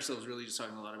 We find ourselves really just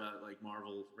talking a lot about like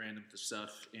Marvel random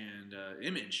stuff and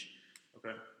Image.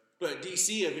 Okay. But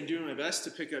DC, I've been doing my best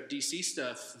to pick up DC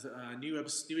stuff. New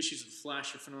issues of The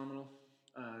Flash are phenomenal.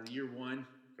 Year 1.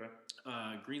 Okay.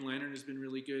 Green Lantern has been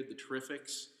really good. The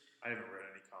Terrifics. I haven't read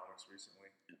any comics recently.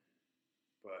 Yeah.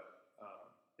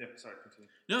 But, sorry, continue.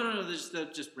 No, that's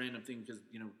just random thing because,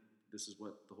 this is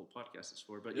what the whole podcast is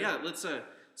for. But let's,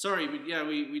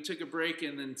 we took a break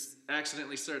and then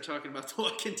accidentally started talking about The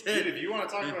Walking Dead. Dude, if you want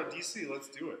to talk about DC, let's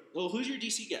do it. Well, who's your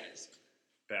DC guys?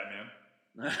 Batman.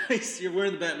 Nice. You're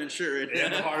wearing the Batman shirt right now.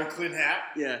 And the Harlequin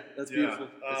hat. Yeah, that's beautiful.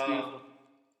 That's beautiful.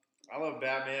 I love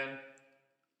Batman.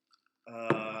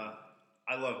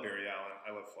 I love Barry Allen.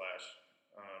 I love Flash.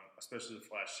 Especially the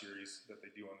Flash series that they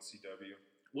do on the CW.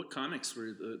 What comics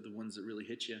were the ones that really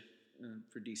hit you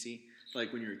for DC?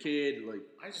 Like when you were a kid? Like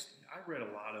I read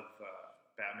a lot of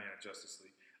Batman and Justice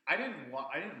League. I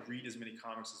didn't read as many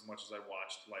comics as much as I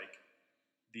watched like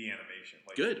the animation.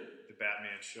 Like good. The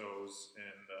Batman shows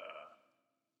and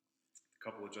a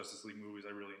couple of Justice League movies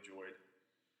I really enjoyed.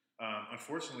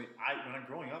 Unfortunately, when I'm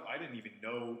growing up, I didn't even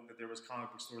know that there was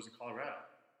comic book stores in Colorado.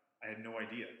 I had no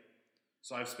idea.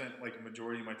 So I've spent like a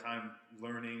majority of my time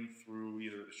learning through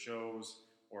either the shows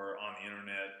or on the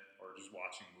internet or just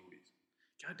watching movies.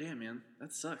 God damn, man,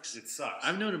 that sucks. It sucks.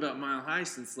 I've known about Mile High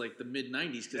since like the mid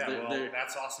 '90s.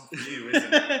 That's awesome for you,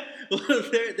 isn't it? Well,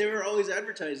 they were always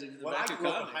advertising in the back I of grew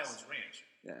up in comics. Highlands Ranch.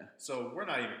 Yeah. So we're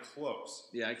not even close.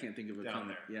 Yeah, I can't think of a down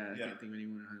comic. there. Yeah, I can't think of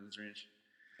anyone in Highlands Ranch.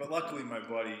 But luckily, my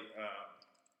buddy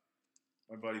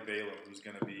Balaam, who's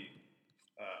going to be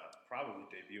probably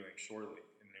debuting shortly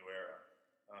in New Era,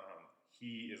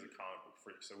 he is a comic book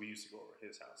freak. So we used to go over to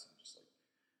his house and just like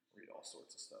read all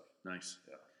sorts of stuff. Nice.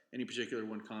 Yeah. Any particular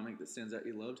one comic that stands out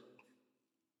you loved?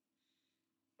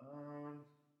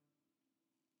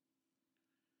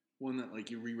 One that like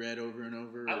you reread over and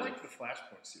over? I like the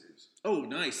Flashpoint series. Oh,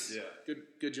 nice. Yeah.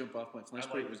 Good jump off point.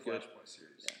 Flashpoint was good. Flashpoint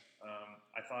series. Yeah.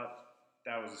 I thought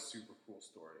that was a super cool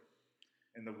story.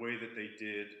 And the way that they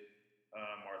did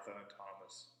Martha and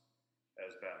Thomas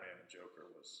as Batman and Joker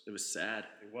was... It was sad.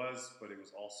 It was, but it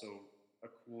was also a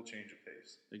cool change of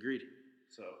pace. Agreed.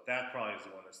 So that probably is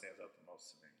the one that stands out the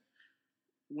most to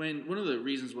me. One of the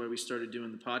reasons why we started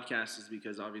doing the podcast is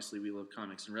because obviously we love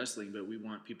comics and wrestling, but we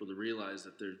want people to realize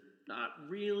that there's not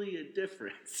really a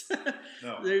difference.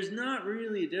 No. There's not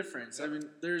really a difference. I mean,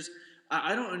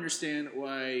 I don't understand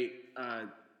why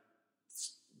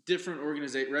different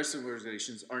wrestling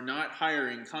organizations are not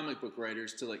hiring comic book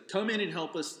writers to like come in and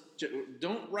help us.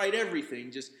 Don't write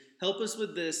everything. Just help us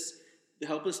with this.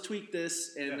 Help us tweak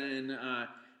this, and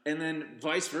then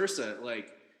vice versa.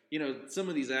 Like, you know, some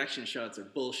of these action shots are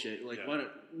bullshit. Like, why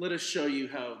don't let us show you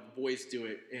how the boys do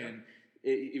it? And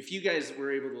if you guys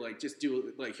were able to like just do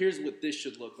it, like here's what this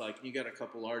should look like, and you got a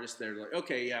couple artists there, like,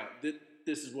 okay, yeah,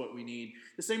 this is what we need.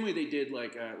 The same way they did,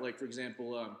 like for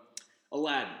example,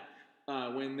 Aladdin,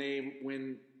 when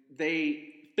they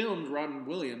filmed Robin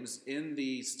Williams in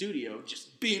the studio,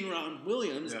 just being Robin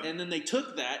Williams, and then they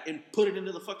took that and put it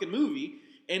into the fucking movie,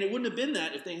 and it wouldn't have been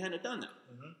that if they hadn't done that.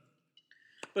 Mm-hmm.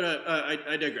 But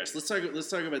I digress. Let's talk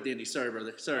about the indie. Sorry,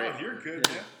 brother. Sorry. Oh, you're good,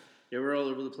 man. Yeah, we're all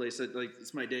over the place.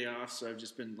 It's my day off, so I've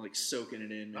just been like soaking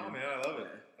it in. Man. Oh man, I love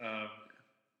it.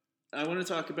 I want to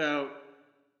talk about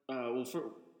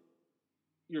for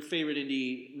your favorite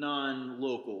indie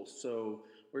non-local. So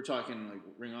we're talking like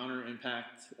Ring of Honor,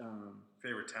 Impact.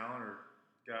 Favorite talent or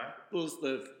guy? Well, it's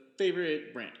the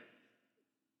favorite brand.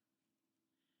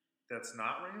 That's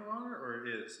not Ring of Honor, or it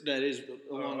is? That is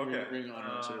along with Ring of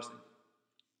Honor.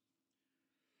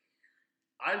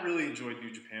 I really enjoyed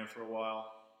New Japan for a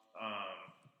while.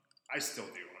 I still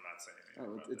do. I'm not saying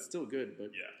anything about it's still good,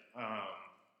 but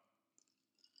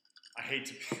I hate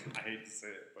to say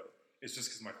it, but it's just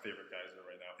because my favorite guys are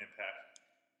right now. Impact.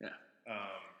 Yeah.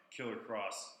 Killer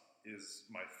Cross is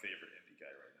my favorite indie guy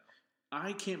right now.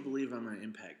 I can't believe I'm an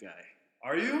Impact guy.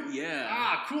 Are you? Yeah.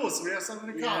 Ah, cool. So we have something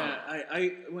in common. Yeah.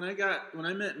 When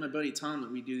I met my buddy Tom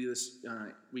that we do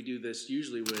this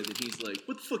usually with, and he's like,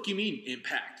 "What the fuck you mean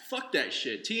Impact? Fuck that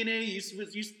shit. TNA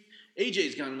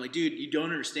AJ's gone." I'm like, dude, you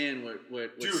don't understand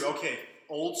what. Dude, okay,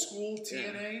 old school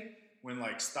TNA when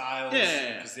like Styles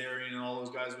and Kazarian and all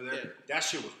those guys were there. Yeah. That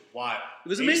shit was wild. It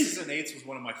was amazing. Aces and Eights was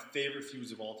one of my favorite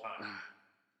feuds of all time.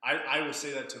 I will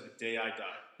say that to the day I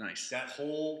die. Nice. That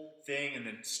whole thing, and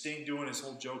then Sting doing his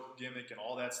whole Joker gimmick and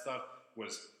all that stuff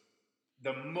was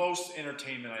the most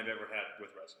entertainment I've ever had with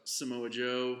wrestling. Samoa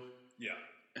Joe. Yeah.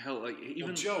 Hell, like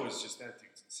even Joe is just, that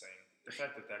dude's insane. The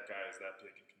fact that guy is that big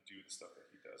and can do the stuff that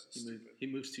he does is stupid. He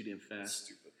moves too damn fast. It's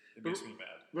stupid. It makes me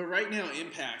mad. But right now,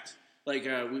 Impact. Like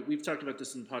we've talked about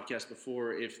this in the podcast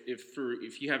before.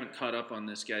 If you haven't caught up on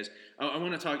this, guys, I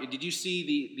want to talk. Did you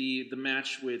see the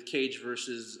match with Cage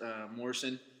versus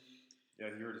Morrison? Yeah,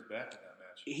 he hurt his back in that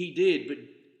match. He did, but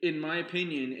in my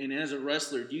opinion, and as a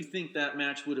wrestler, do you think that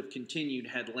match would have continued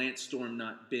had Lance Storm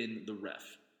not been the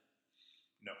ref?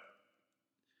 No.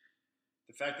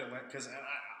 The fact that because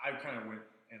I kind of went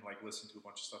and like listened to a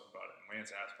bunch of stuff about it, and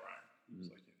Lance asked Brian, he was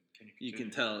like, "Can you continue?" You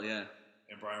can tell, yeah.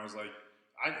 And Brian was like,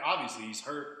 obviously he's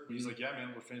hurt, but he's like, "Yeah,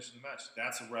 man, we're finishing the match."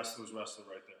 That's a wrestler's wrestler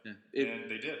right there. Yeah. And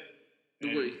they did.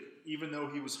 And even though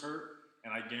he was hurt,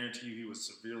 and I guarantee you he was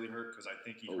severely hurt because I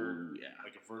think he hurt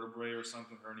like a vertebrae or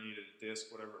something, herniated a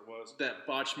disc, whatever it was. That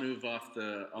botch move off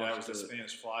the... That was the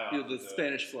Spanish fly. The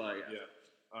Spanish fly, yeah.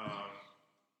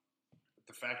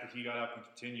 The fact that he got up and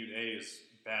continued, is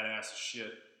badass as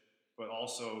shit, but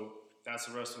also that's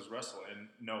a wrestler's wrestle. And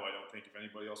no, I don't think if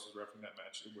anybody else was reffing that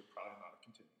match, it would probably not have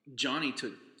continued. Johnny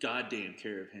took goddamn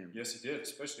care of him. Yes, he did,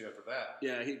 especially after that.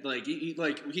 Yeah, he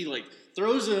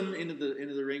throws him into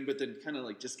the ring, but then kind of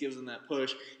like just gives him that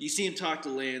push. You see him talk to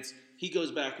Lance. He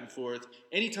goes back and forth.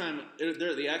 Anytime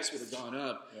the axe would have gone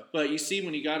up, but you see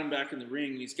when he got him back in the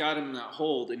ring, he's got him in that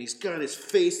hold, and he's got his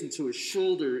face into his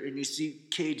shoulder, and you see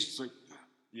Cage just like,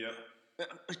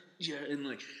 and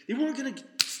like they weren't gonna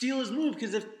steal his move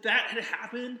because if that had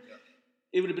happened,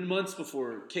 it would have been months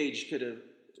before Cage could have.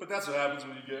 But that's what happens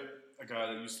when you get a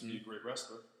guy that used to be a great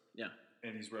wrestler. Yeah.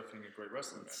 And he's refereeing a great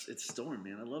wrestling match. It's Storm,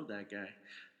 man. I love that guy.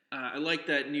 I like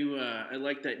that new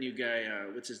guy.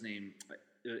 What's his name?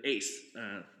 Ace.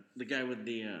 The guy with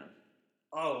the.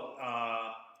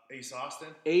 Ace Austin.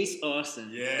 Ace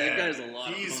Austin. Yeah. That guy's a lot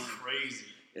of fun. He's crazy.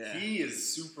 Yeah. He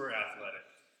is super athletic.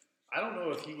 I don't know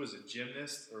if he was a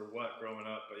gymnast or what growing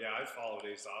up, but yeah, I followed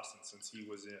Ace Austin since he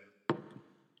was in.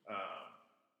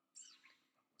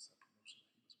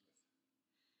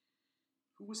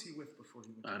 Who was he with before he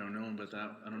went? I don't know about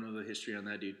that. I don't know the history on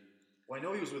that dude. Well, I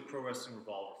know he was with Pro Wrestling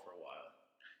Revolver for a while,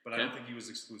 but I Okay. don't think he was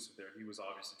exclusive there. He was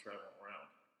obviously traveling around.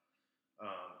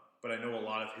 But I know a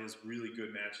lot of his really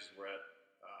good matches were at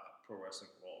Pro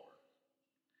Wrestling Revolver.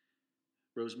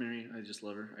 Rosemary, I just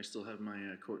love her. I still have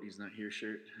my Courtney's Not Here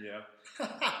shirt. Yeah.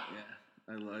 Yeah,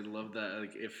 I love that.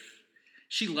 Like, if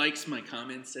she likes my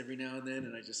comments every now and then,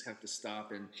 and I just have to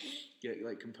stop and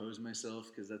compose myself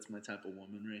because that's my type of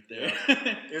woman right there.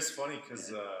 Yeah. It's funny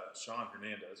because Sean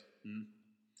Hernandez,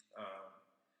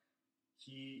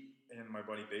 he and my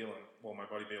buddy Balin. Well, my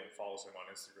buddy Balin follows him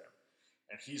on Instagram,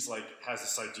 and he's like has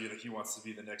this idea that he wants to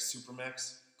be the next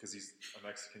Supermax because he's a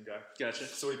Mexican guy. Gotcha.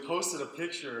 So he posted a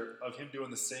picture of him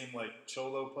doing the same like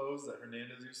cholo pose that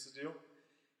Hernandez used to do.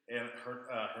 And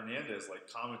Hernandez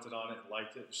like commented on it, and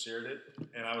liked it, and shared it.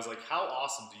 And I was like, "How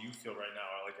awesome do you feel right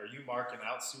now? Like, are you marking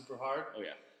out super hard?" Oh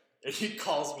yeah. And he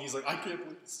calls me. He's like, "I can't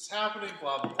believe this is happening.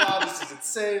 Blah blah blah. This is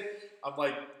insane." I'm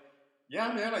like,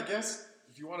 "Yeah, man. I guess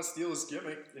if you want to steal his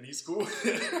gimmick, and he's cool."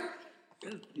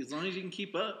 As long as you can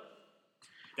keep up.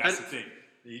 That's the thing.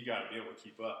 You got to be able to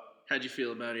keep up. How'd you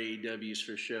feel about AEW's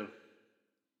first show?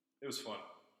 It was fun.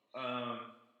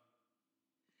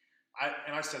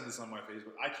 I said this on my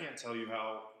Facebook. I can't tell you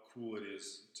how cool it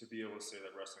is to be able to say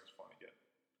that wrestling's fun again.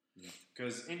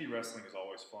 Because indie wrestling is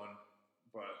always fun,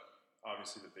 but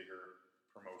obviously the bigger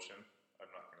promotion, I'm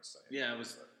not going to say. Yeah,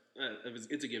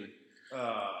 it's a given.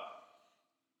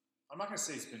 I'm not going to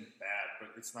say it's been bad, but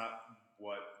it's not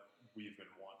what we've been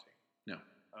wanting. No.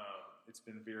 It's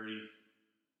been very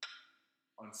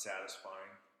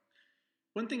unsatisfying.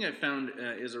 One thing I found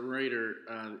as a writer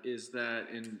is that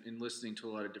in listening to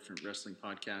a lot of different wrestling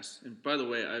podcasts, and by the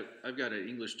way, I've got an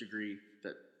English degree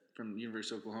from the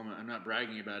University of Oklahoma. I'm not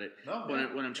bragging about it. No,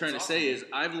 what I'm trying to say is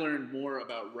I've learned more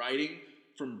about writing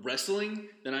from wrestling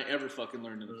than I ever fucking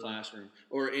learned in the classroom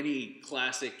or any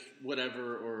classic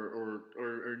whatever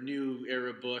or new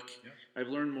era book. Yeah. I've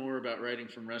learned more about writing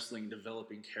from wrestling,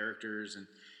 developing characters, and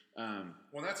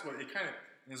well, that's what it kind of.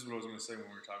 This is what I was going to say when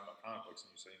we were talking about comic books,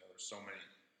 and you say, there's so many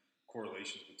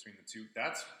correlations between the two.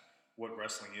 That's what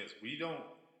wrestling is. We don't,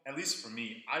 at least for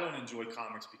me, I don't enjoy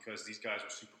comics because these guys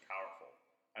are super powerful.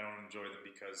 I don't enjoy them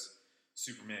because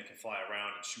Superman can fly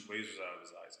around and shoot lasers out of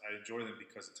his eyes. I enjoy them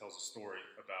because it tells a story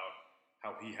about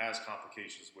how he has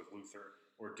complications with Luthor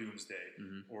or Doomsday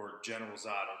or General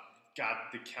Zod or God,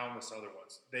 the countless other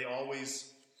ones. They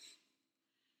always,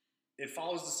 it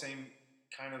follows the same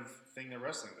kind of thing that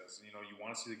wrestling does. You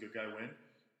want to see the good guy win.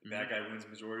 The bad guy wins the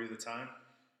majority of the time.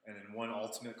 And in one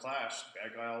ultimate clash, the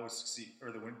bad guy always succeeds,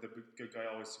 or the good guy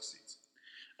always succeeds.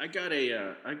 I've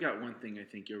got one thing I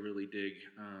think you'll really dig.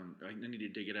 I need to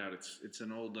dig it out. It's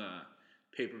an old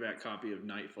paperback copy of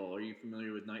Nightfall. Are you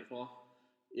familiar with Nightfall?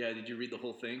 Yeah, did you read the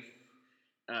whole thing?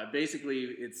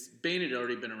 Basically, Bane had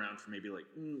already been around for maybe like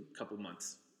a couple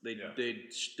months. They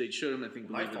showed him, I think,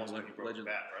 Nightfall's when he broke the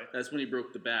bat, right? That's when he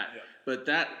broke the bat. Yeah. But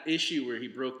that issue where he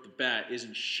broke the bat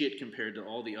isn't shit compared to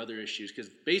all the other issues, because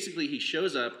basically he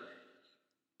shows up,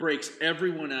 breaks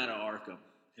everyone out of Arkham.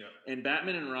 Yeah. And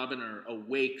Batman and Robin are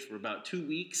awake for about 2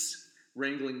 weeks,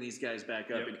 wrangling these guys back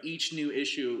up. Yep. And each new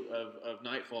issue of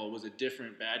Nightfall was a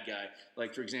different bad guy.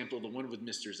 Like, for example, the one with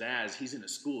Mr. Zaz, he's in a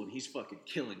school and he's fucking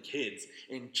killing kids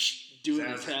and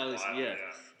doing the tallies. Yeah.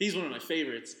 He's one of my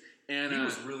favorites. And he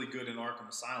was really good in Arkham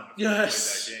Asylum.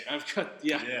 Yes, he played that game. I've got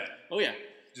yeah. Oh yeah,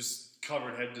 just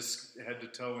covered head to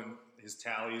toe in his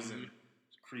tallies and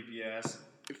creepy ass.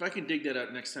 If I can dig that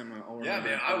up next time, I'll yeah,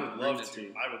 man, I would love to.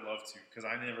 I would love to because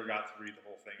I never got to read the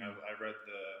whole thing. I read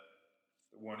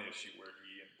the one issue where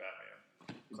he and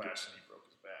Batman clashed and he broke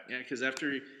his back. Yeah, because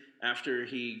after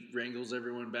he wrangles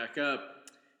everyone back up,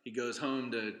 he goes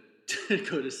home to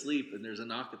go to sleep, and there's a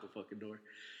knock at the fucking door.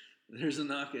 There's a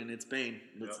knock, and it's Bane.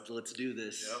 Let's do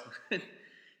this. Yep.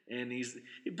 And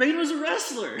Bane was a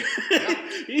wrestler. Yeah.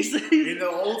 he's in the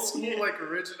old school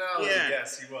originality. Yeah.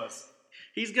 Yes, he was.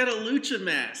 He's got a lucha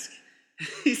mask.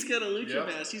 He's got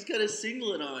a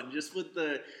singlet on, just with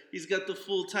he's got the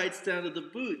full tights down to the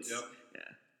boots. Yep. Yeah.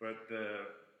 But the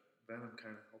Venom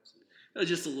kind of helps a little.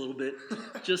 Just a little bit.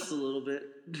 Just a little bit.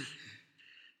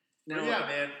 Now, yeah,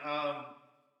 man.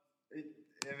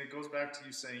 And it goes back to you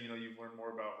saying, you've learned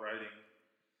more about writing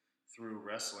through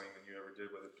wrestling than you ever did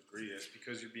with a degree. It's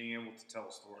because you're being able to tell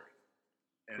a story.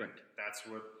 And correct. That's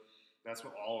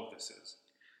what all of this is.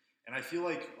 And I feel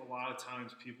like a lot of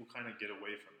times people kind of get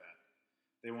away from that.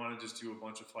 They want to just do a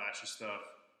bunch of flashy stuff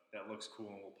that looks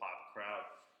cool and will pop a crowd.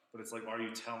 But it's like, are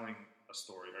you telling a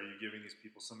story? Are you giving these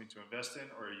people something to invest in?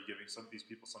 Or are you giving these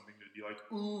people something to be like,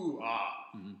 ooh,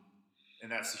 ah? Mm-hmm. And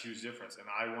that's a huge difference. And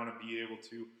I want to be able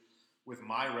to with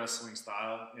my wrestling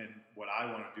style and what I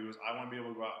want to do is I want to be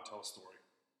able to go out and tell a story.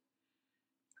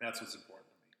 That's what's important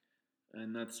to me.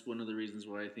 And that's one of the reasons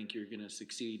why I think you're going to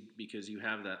succeed, because you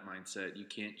have that mindset. You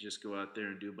can't just go out there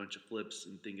and do a bunch of flips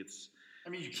and think it's... I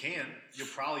mean, you can. You'll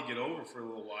probably get over for a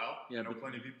little while. Yeah, I know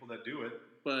plenty of people that do it.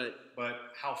 But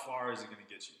how far is it going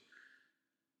to get you?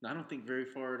 I don't think very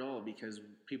far at all, because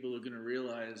people are going to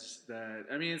realize that...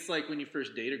 I mean, it's like when you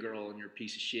first date a girl and you're a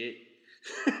piece of shit.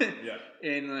 Yeah.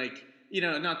 And like, you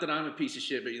know, not that I'm a piece of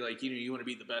shit, but you like, you know, you want to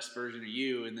be the best version of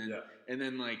you, and then and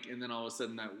then all of a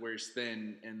sudden that wears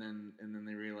thin, and then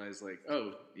they realize like,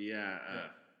 oh yeah,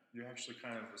 you're actually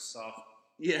kind of a soft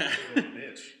little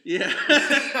bitch. Yeah.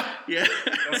 Yeah.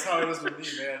 That's how it is with me,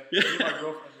 man. Me and my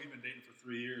girlfriend, we've been dating for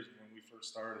 3 years. And when we first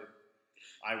started,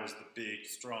 I was the big,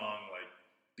 strong, like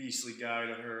beastly guy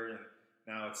to her, and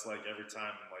now it's like every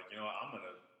time I'm like, you know what, I'm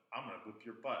gonna whip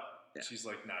your butt. Yeah. She's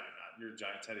like, no, you're not. You're a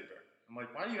giant teddy bear. I'm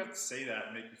like, why do you have to say that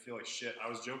and make me feel like shit? I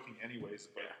was joking anyways,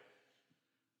 but...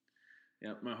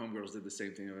 Yeah, my homegirls did the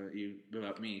same thing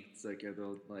about me. It's like,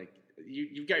 they'll like,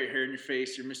 you've got your hair in your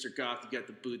face, you're Mr. Goth, you got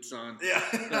the boots on. Yeah.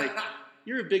 Like,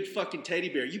 you're a big fucking teddy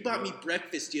bear. You bought me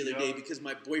breakfast the other day because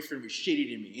my boyfriend was shitty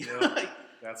to me. Like,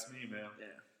 that's me, man. Yeah.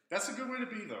 That's a good way to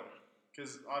be, though.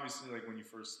 Because obviously, like, when you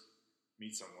first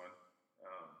meet someone,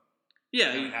 you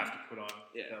don't have to put on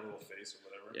that little face or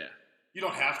whatever. Yeah. You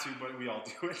don't have to, but we all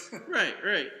do it.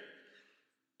 Right.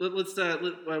 Let's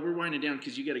we're winding down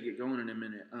because you got to get going in a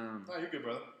minute. You're good,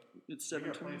 brother. It's 7:20. You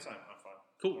got plenty of time. I'm fine.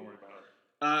 Cool. Don't worry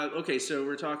about it. Okay, so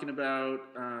we're talking about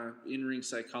in-ring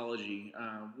psychology.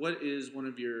 What is one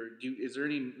of is there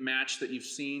any match that you've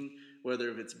seen, whether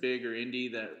if it's big or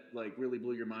indie, that like really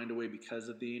blew your mind away because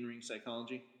of the in-ring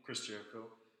psychology? Chris Jericho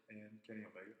and Kenny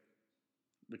Omega.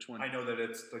 Which one? I know that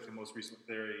it's like the most recent,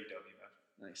 their AEW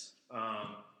match. Nice.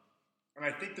 And I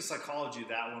think the psychology of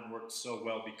that one worked so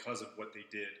well because of what they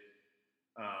did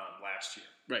last year.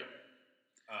 Right.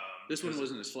 This one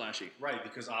wasn't as flashy. Right,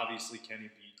 because obviously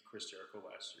Kenny beat Chris Jericho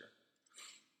last year.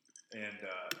 And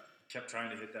kept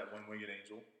trying to hit that one-winged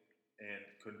angel and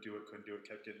couldn't do it,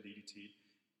 kept getting DDT.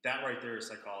 That right there is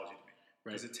psychology to me.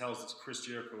 Right. Because it tells us Chris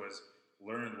Jericho has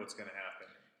learned what's going to happen,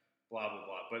 blah, blah,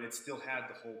 blah. But it still had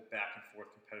the whole back-and-forth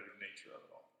competitive nature of it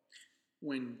all.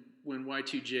 When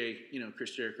Y2J,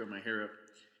 Chris Jericho, my hero,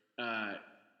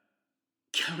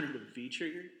 countered a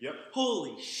V-trigger. Yep.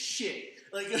 Holy shit.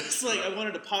 Like, it's like I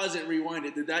wanted to pause it and rewind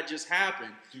it. Did that just happen?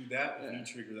 Dude, that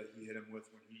V-trigger that he hit him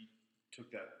with when he took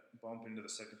that bump into the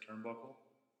second turnbuckle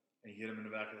and he hit him in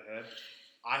the back of the head,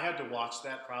 I had to watch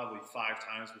that probably 5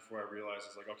 times before I realized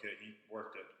it's like, okay, he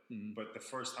worked it. Mm-hmm. But the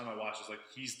first time I watched it, I was like,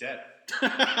 he's dead.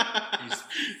 He's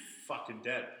fucking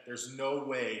dead. There's no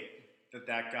way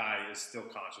that guy is still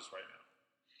conscious right now.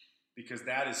 Because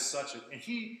that is such a...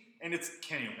 And it's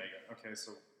Kenny Omega. Okay,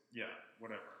 so, yeah,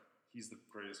 whatever. He's the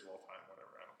greatest of all time,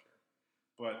 whatever, I don't care.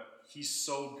 But he's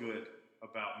so good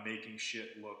about making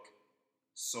shit look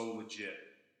so legit.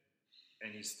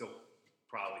 And he's still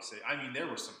probably say... I mean, there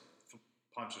were some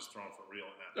punches thrown for real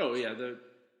in that. Oh, yeah.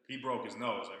 He broke his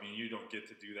nose. I mean, you don't get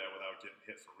to do that without getting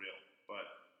hit for real. But...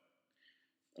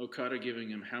 Okada giving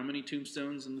him how many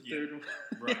tombstones in the third one?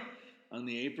 Right. On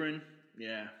the apron?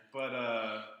 Yeah. But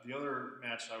the other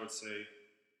match I would say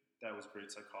that was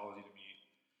great psychology to me,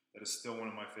 that is still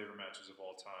one of my favorite matches of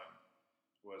all time,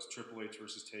 was Triple H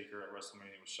versus Taker at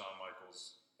WrestleMania with Shawn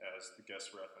Michaels as the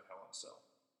guest ref in Hell in a Cell.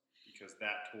 Because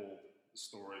that told the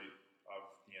story of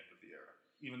the end of the era.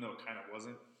 Even though it kind of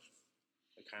wasn't,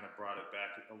 they kind of brought it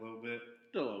back a little bit.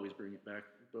 They'll always bring it back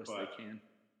the best they can.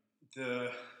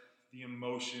 The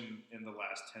emotion in the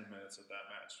last 10 minutes of that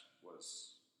match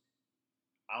was...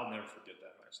 I'll never forget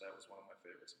that match. That was one of my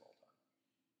favorites of all time.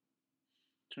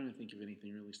 I'm trying to think if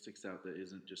anything really sticks out that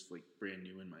isn't just like brand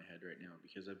new in my head right now,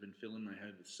 because I've been filling my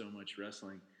head with so much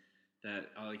wrestling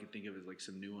that all I can think of is like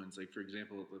some new ones. Like, for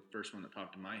example, the first one that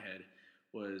popped in my head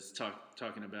was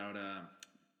talking about I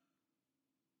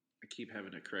keep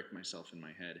having to correct myself in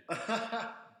my head.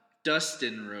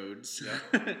 Dustin Rhodes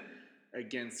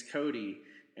against Cody.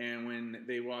 And when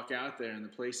they walk out there and the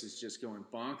place is just going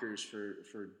bonkers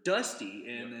for Dusty,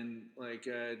 and then like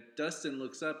Dustin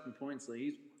looks up and points like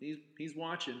he's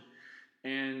watching,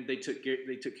 and they took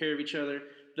care of each other.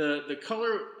 The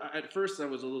color at first I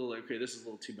was a little like, okay, this is a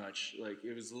little too much. Like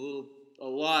it was a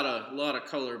lot of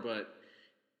color, but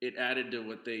it added to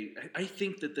what they. I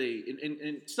think that they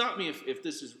and stop me if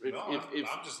this is if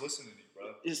I'm just listening to you.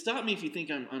 Stop me if you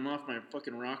think I'm off my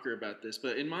fucking rocker about this,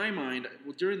 but in my mind,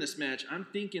 during this match, I'm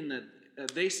thinking that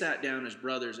they sat down as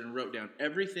brothers and wrote down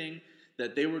everything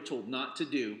that they were told not to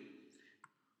do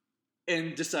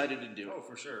and decided to do it. Oh,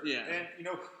 for sure. Yeah. And,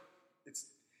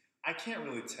 I can't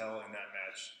really tell in that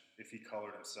match if he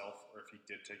colored himself or if he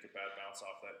did take a bad bounce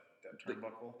off that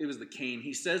turnbuckle. It was the cane.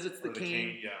 He says it's the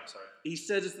cane. Yeah, I'm sorry. He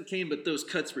says it's the cane, but those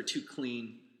cuts were too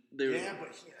clean. But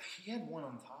he had one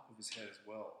on top of his head as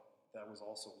well that was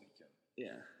also leaking.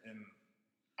 Yeah. And,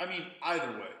 I mean,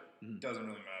 either way, doesn't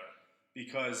really matter.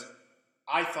 Because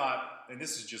I thought, and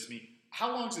this is just me,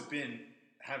 how long has it been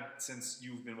since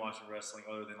you've been watching wrestling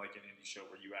other than like an indie show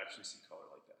where you actually see color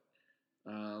like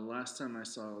that? Last time I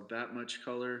saw that much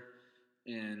color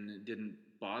and it didn't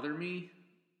bother me.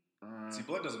 See,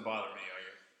 blood doesn't bother me.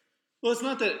 Well, it's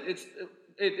not that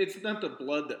it's not the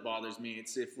blood that bothers me.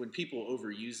 It's if when people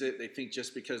overuse it, they think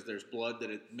just because there's blood that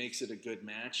it makes it a good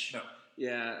match. No.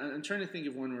 Yeah, I'm trying to think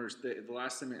of one where the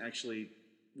last time it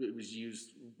was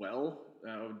used well.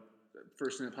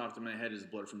 First thing that popped in my head is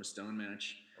blood from a stone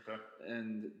match. Okay.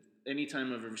 And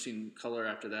anytime I've ever seen color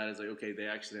after that, is like, okay, they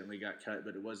accidentally got cut,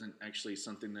 but it wasn't actually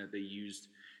something that they used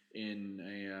in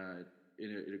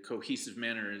a cohesive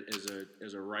manner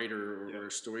as a writer or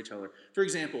a storyteller. For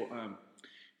example,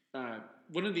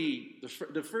 one of the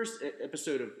first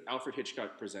episode of Alfred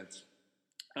Hitchcock Presents.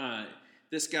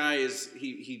 This guy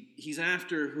he's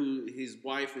after who his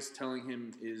wife is telling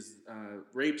him is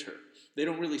raped her. They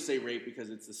don't really say rape because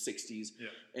it's the 60s.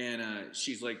 Yeah. And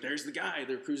she's like, there's the guy.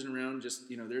 They're cruising around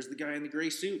there's the guy in the gray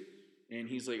suit. And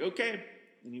he's like, okay.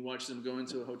 And he watches them go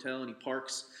into a hotel and he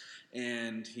parks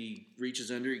and he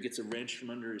reaches under, he gets a wrench from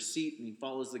under his seat and he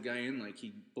follows the guy in like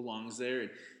he belongs there. And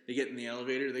they get in the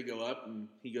elevator, they go up and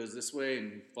he goes this way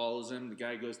and he follows him. The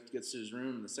guy gets to his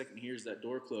room and the second he hears that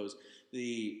door close,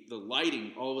 the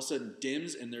lighting all of a sudden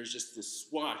dims and there's just this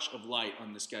swatch of light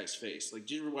on this guy's face. Like,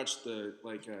 did you ever watch the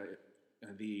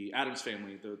Addams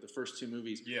Family, the first two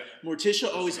movies? Yeah.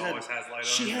 Morticia always has light on her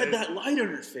face. had that light on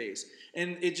her face.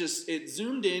 And it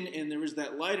zoomed in and there was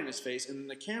that light on his face and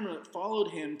the camera followed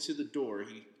him to the door.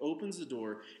 He opens the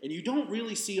door and you don't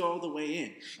really see all the way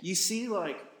in. You see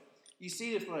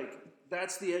if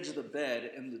that's the edge of the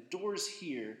bed and the door's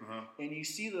here and you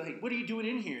see what are you doing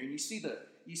in here? And you see the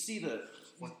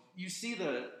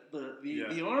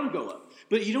arm go up,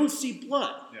 but you don't see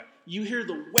blood. Yeah. You hear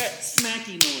the wet,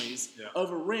 smacky noise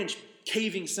of a wrench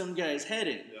caving some guy's head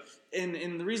in. Yeah.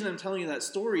 And the reason I'm telling you that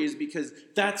story is because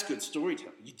that's good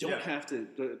storytelling. You don't have to.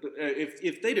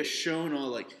 If they'd have shown all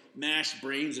like mashed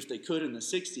brains if they could in the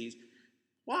 60s,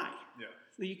 why? Yeah.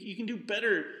 You can do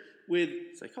better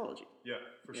with psychology. Yeah,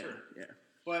 for sure. Yeah.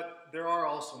 But there are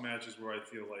also matches where I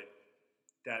feel like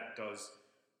that does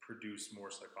produce more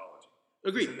psychology.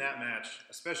 Agreed. In that match,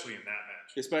 especially in that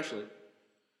match. Especially.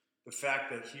 The fact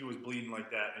that he was bleeding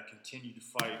like that and continued to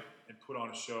fight and put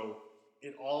on a show,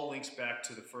 it all links back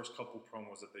to the first couple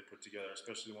promos that they put together,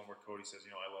 especially the one where Cody says,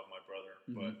 I love my brother,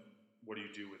 but what do you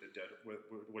do with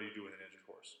what do you do with an injured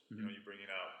horse? Mm-hmm. You bring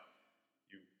it out,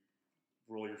 you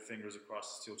roll your fingers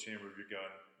across the steel chamber of your gun,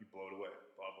 you blow it away,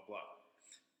 blah, blah, blah.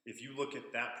 If you look at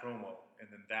that promo and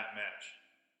then that match,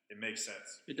 it makes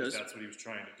sense. It does. That's what he was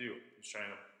trying to do. He was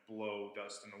trying to blow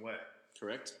Dustin away.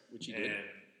 Correct, which he did. And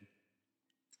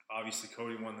obviously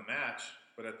Cody won the match,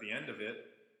 but at the end of it,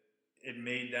 it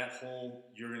made that whole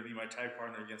 "you're going to be my tag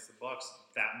partner against the Bucks"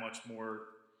 that much more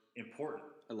important.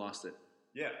 I lost it.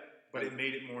 Yeah, but it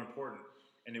made it more important.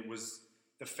 And it was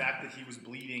the fact that he was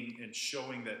bleeding and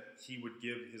showing that he would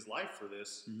give his life for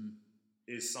this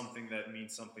is something that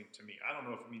means something to me. I don't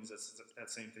know if it means that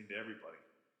same thing to everybody.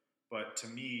 But to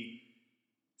me,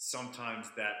 sometimes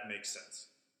that makes sense.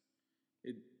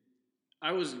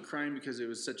 I wasn't crying because it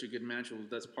was such a good match. Well,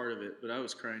 that's part of it. But I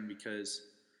was crying because,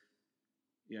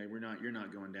 you're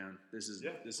not going down. This is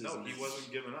no, he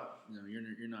wasn't giving up. No,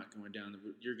 you're not going down.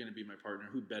 You're going to be my partner.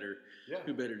 Who better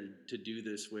to do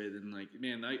this with? And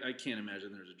I can't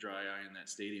imagine there's a dry eye in that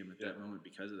stadium at that moment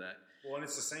because of that. Well, and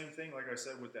it's the same thing, like I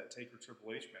said, with that Taker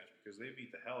Triple H match because they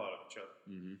beat the hell out of each other.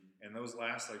 Mm-hmm. And those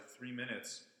last 3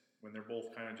 minutes when they're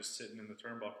both kind of just sitting in the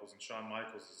turnbuckles and Shawn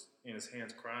Michaels is in his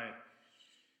hands crying.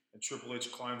 And Triple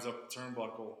H climbs up the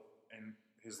turnbuckle, and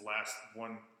his last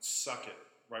one, suck it,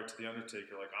 right to the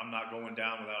Undertaker. Like, I'm not going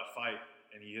down without a fight.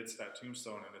 And he hits that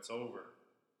tombstone, and it's over.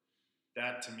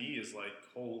 That, to me, is like,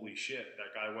 holy shit.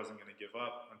 That guy wasn't going to give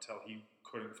up until he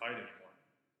couldn't fight anymore.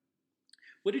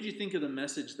 What did you think of the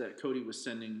message that Cody was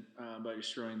sending by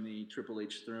destroying the Triple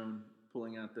H throne,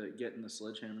 pulling out getting the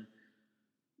sledgehammer?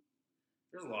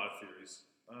 There's a lot of theories.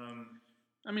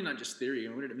 Not just theory.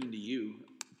 What did it mean to you?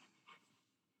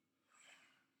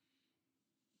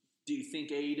 Do you think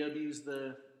AEW's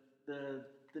the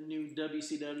new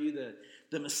WCW,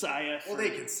 the Messiah? Well, they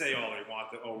can say all they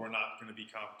want that, we're not going to be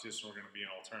competition, we're going to be an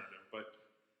alternative. But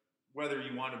whether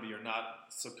you want to be or not,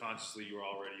 subconsciously you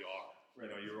already are.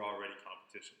 Right. You're already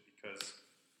competition because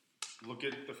look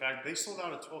at the fact they sold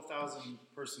out a 12,000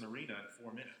 person arena in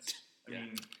 4 minutes. I Yeah.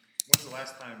 mean, when's the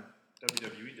last time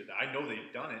WWE did that? I know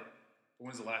they've done it, but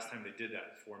when's the last time they did that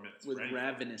in 4 minutes? With right?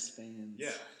 ravenous fans.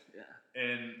 Yeah. Yeah.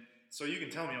 And so you can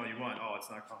tell me all you want, oh, it's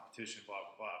not competition, blah,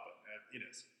 blah, blah, but it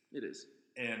is. It is.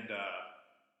 And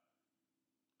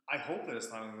I hope that it's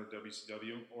not in the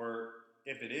WCW, or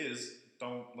if it is,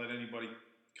 don't let anybody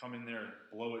come in there and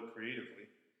blow it creatively.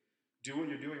 Do what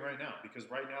you're doing right now, because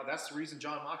right now that's the reason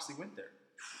Jon Moxley went there,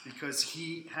 because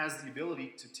he has the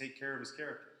ability to take care of his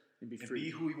character And be and free. be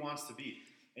who he wants to be.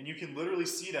 And you can literally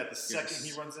see that the second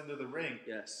he runs into the ring.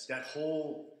 Yes. That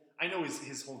whole, I know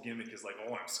his whole gimmick is like,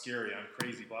 oh, I'm scary, I'm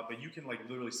crazy, blah, but you can like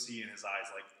literally see in his eyes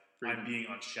like, Freedom. I'm being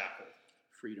unshackled.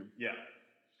 Freedom. Yeah.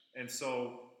 And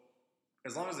so,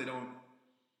 as long as they don't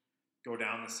go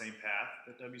down the same path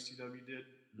that WCW did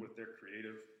with their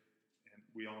creative, and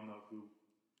we all know who.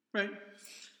 Right.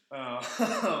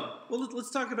 Well, let's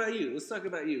talk about you. Let's talk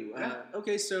about you. Yeah.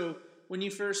 Okay, so when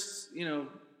you first,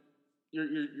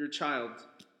 your child,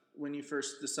 when you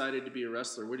first decided to be a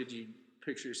wrestler, where did you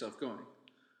picture yourself going?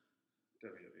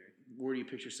 WWE, Where do you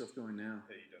picture yourself going now?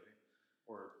 AEW,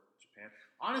 or Japan.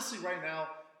 Honestly, right now,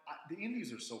 the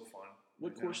indies are so fun.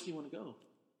 What right course now, do you want to go?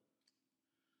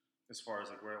 as far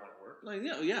as like where I want to work? Like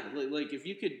like if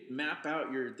you could map out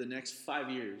the next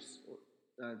 5 years,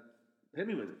 hit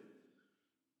me with it.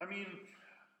 I mean,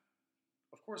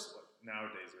 of course, like,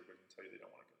 nowadays everybody can tell you they don't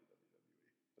want to go to WWE,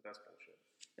 but that's bullshit.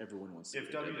 Everyone wants to.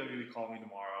 If WWE called me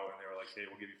tomorrow and they were like, "Hey,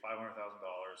 we'll give you $500,000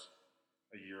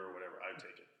 a year or whatever," I would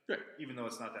take it. Right. Even though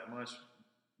it's not that much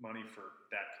money for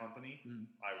that company, Mhm.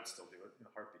 I would still do it in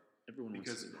a heartbeat. Everyone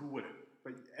Because wants to. who wouldn't?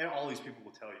 But all these people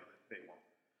will tell you that they won't.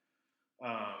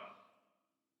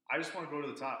 I just want to go to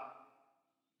the top,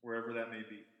 wherever that may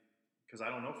be, because I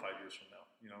don't know 5 years from now.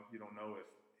 You don't know if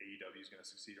AEW is going to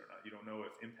succeed or not. You don't know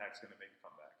if Impact's going to make a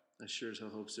comeback. I sure as hell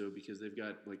hope so, because they've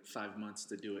got like 5 months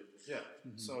to do it. Yeah.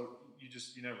 Mhm. So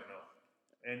you never know.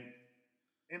 And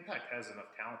Impact has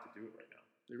enough talent to do it right now.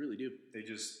 They really do.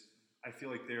 I feel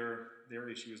like their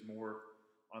issue is more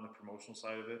on the promotional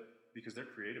side of it, because their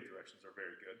creative directions are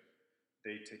very good.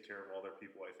 They take care of all their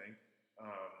people, I think.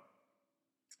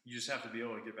 You just have to be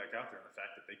able to get back out there, and the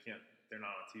fact that they're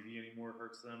not on TV anymore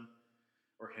hurts them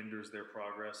or hinders their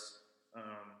progress.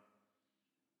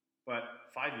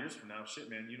 But 5 years from now, shit,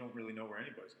 man, you don't really know where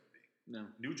anybody's going to be. No.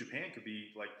 New Japan could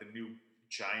be like the new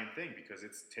giant thing, because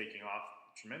it's taking off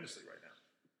tremendously right now.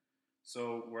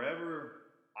 So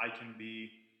wherever I can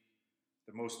be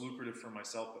the most lucrative for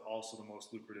myself, but also the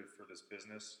most lucrative for this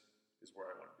business, is where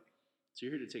I want to be. So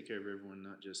you're here to take care of everyone,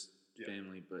 not just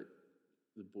family, but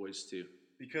the boys too.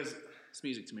 Because it's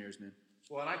music to mirrors, man.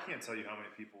 Well, and I can't tell you how many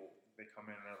people they come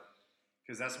in and out,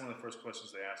 because that's one of the first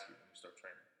questions they ask you when you start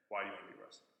training. Why do you want to be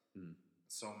wrestling? Mm.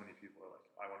 So many people are like,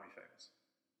 I want to be famous.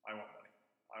 I want money.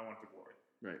 I want the glory.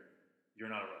 Right.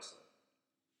 You're not a wrestler.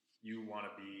 You want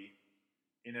to be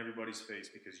in everybody's face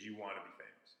because you want to be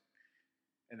famous.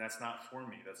 And that's not for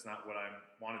me. That's not what I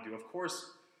want to do. Of course,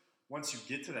 once you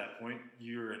get to that point,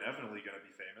 you're inevitably going to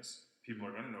be famous. People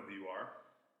are going to know who you are.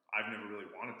 I've never really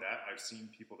wanted that. I've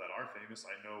seen people that are famous.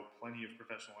 I know plenty of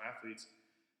professional athletes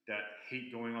that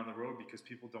hate going on the road because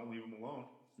people don't leave them alone.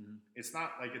 Mm-hmm. It's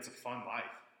not like it's a fun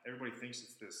life. Everybody thinks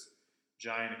it's this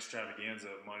giant extravaganza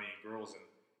of money and girls, and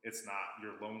it's not.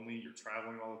 You're lonely. You're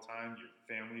traveling all the time. Your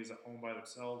family is at home by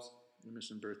themselves. You're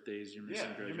missing birthdays. You're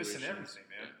missing graduations. You're missing everything,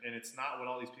 man. Yeah. And it's not what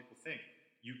all these people think.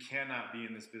 You cannot be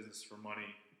in this business for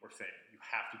money or fame. You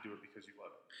have to do it because you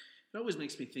love it. It always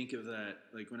makes me think of that,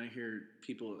 like when I hear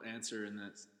people answer in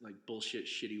that like bullshit,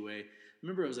 shitty way. I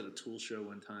remember I was at a Tool show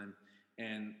one time,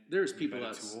 and there's people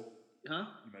out. Tool? Huh?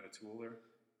 You met a Tool there?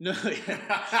 No.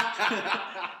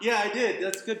 Yeah, I did.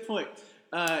 That's a good point.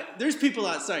 There's people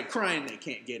outside crying they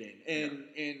can't get in,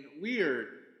 and we are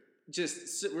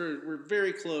just we're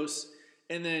very close.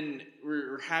 And then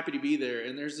we're happy to be there.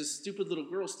 And there's this stupid little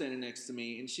girl standing next to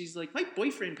me. And she's like, my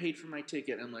boyfriend paid for my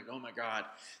ticket. And I'm like, oh, my God.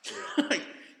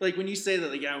 like when you say that,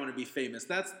 like, I want to be famous,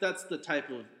 that's the type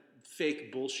of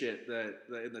fake bullshit that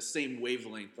in the same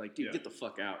wavelength. Like, dude, get the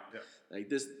fuck out. Yeah. Like,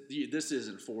 this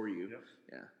isn't for you.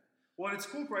 Yeah. Well, and it's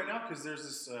cool right now because there's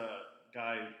this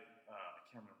guy, I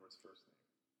can't remember his first name,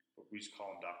 but we just call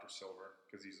him Dr. Silver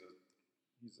because he's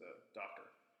a doctor.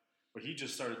 But he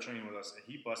just started training with us, and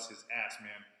he busts his ass,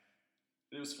 man.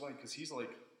 It was funny because he's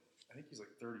like, I think he's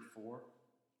like 34.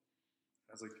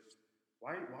 I was like,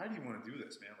 why do you want to do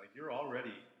this, man? Like, you're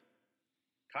already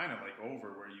kind of like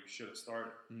over where you should have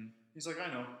started. Mm-hmm. He's like,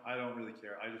 I know. I don't really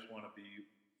care. I just want to be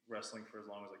wrestling for as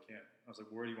long as I can. I was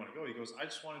like, where do you want to go? He goes, I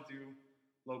just want to do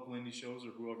local indie shows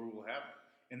or whoever will have me.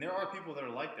 And there are people that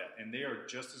are like that, and they are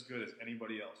just as good as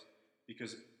anybody else.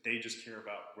 because they just care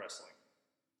about wrestling.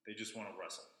 They just want to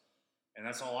wrestle. And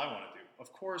that's all I want to do.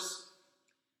 Of course,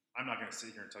 I'm not going to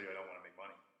sit here and tell you I don't want to make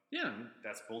money. Yeah.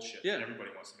 That's bullshit. Yeah.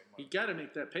 Everybody wants to make money. You got to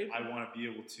make that pay. I want to be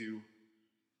able to,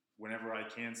 whenever I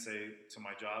can, say to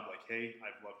my job, like, hey,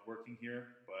 I've loved working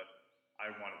here, but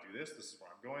I want to do this. This is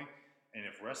where I'm going. And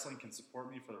if wrestling can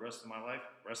support me for the rest of my life,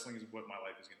 wrestling is what my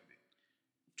life is going to be.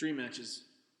 Dream matches.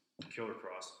 Killer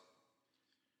Cross.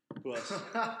 Who else?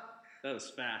 That was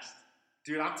fast.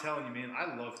 Dude, I'm telling you, man,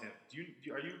 I love him.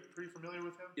 Are you pretty familiar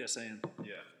with him? Yes, I am.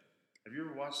 Yeah. Have you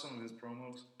ever watched some of his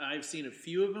promos? I've seen a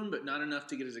few of them, but not enough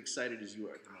to get as excited as you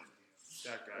are.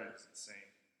 That guy is insane.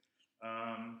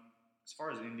 As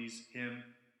far as indies, him,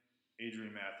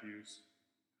 Adrian Matthews,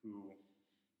 who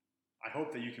I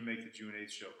hope that you can make the June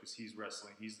 8th show because he's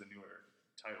wrestling. He's the newer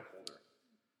title holder.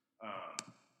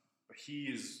 But he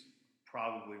is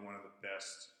probably one of the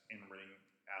best in-ring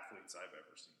athletes I've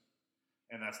ever seen.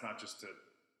 And that's not just to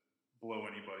blow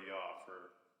anybody off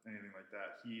or anything like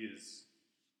that. He is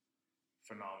a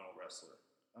phenomenal wrestler.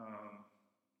 As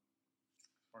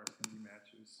far as indie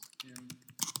matches, him,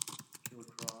 Killer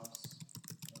Cross.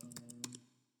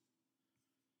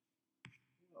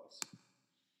 Who else?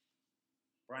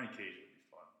 Brian Cage would be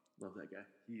fun. Love that guy.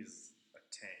 He's a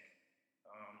tank.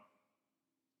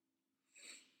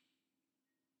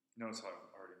 Notice how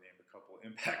I've already named a couple of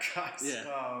Impact guys.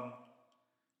 Yeah.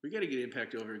 We got to get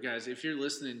Impact over, guys. If you're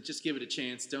listening, just give it a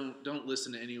chance. Don't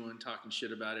listen to anyone talking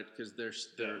shit about it because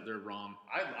they're wrong.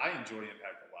 I enjoy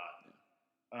Impact a lot.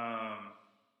 Yeah.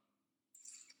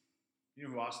 You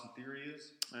know who Austin Theory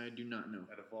is? I do not know.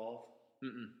 At Evolve.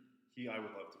 Mm-mm. I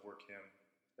would love to work him.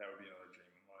 That would be another dream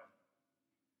of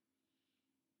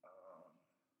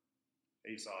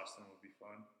mine. Ace Austin would be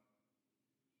fun.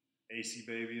 AC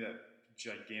Baby, that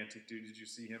gigantic dude. Did you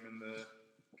see him in the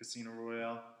Casino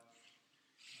Royale?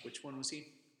 Which one was he?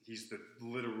 He's the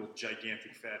literal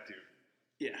gigantic fat dude.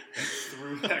 Yeah.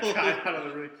 Threw that guy out of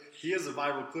the ring. He has a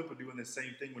viral clip of doing the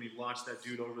same thing when he launched that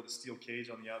dude over the steel cage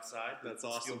on the outside. That's the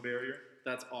awesome. Steel barrier.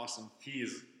 That's awesome. He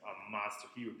is a monster.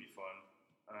 He would be fun.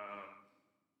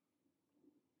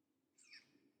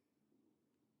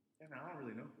 I don't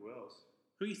really know who else.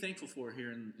 Who are you thankful for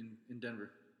here in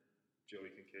Denver? Joey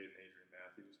Kincaid and Adrian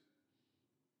Matthews.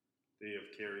 They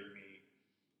have carried me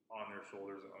on their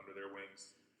shoulders and under their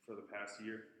wings for the past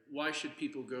year. Why should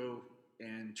people go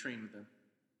and train with them?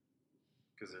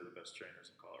 Because they're the best trainers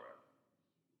in Colorado.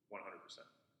 100%.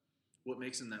 What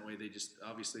makes them that way? They just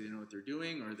obviously they know what they're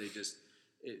doing, or they just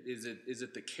is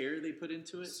it the care they put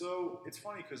into it? So it's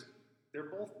funny because they're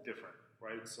both different,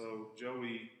 right? So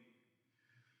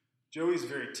Joey's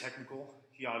very technical.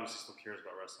 He obviously still cares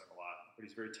about wrestling a lot, but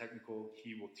he's very technical.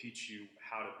 He will teach you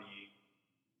how to be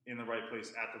in the right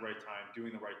place at the right time,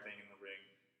 doing the right thing in the ring,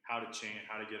 how to chain,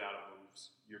 how to get out of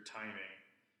moves, your timing,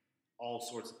 all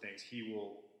sorts of things. He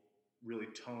will really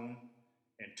tone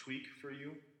and tweak for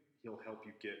you. He'll help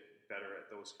you get better at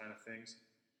those kind of things.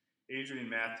 Adrian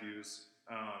Matthews,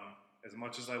 as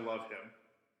much as I love him,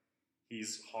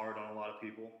 he's hard on a lot of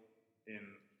people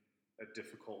in a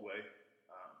difficult way.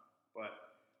 But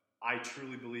I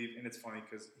truly believe, and it's funny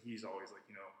because he's always like,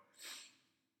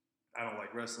 I don't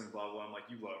like wrestling, blah, blah. I'm like,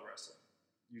 you love wrestling.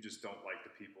 You just don't like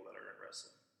the people that are in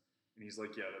wrestling. And he's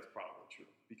like, yeah, that's probably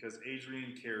true. Because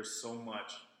Adrian cares so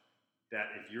much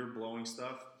that if you're blowing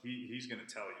stuff, he's going to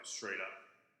tell you straight up,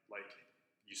 like,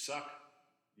 you suck.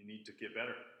 You need to get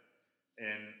better.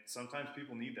 And sometimes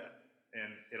people need that.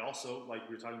 And it also, like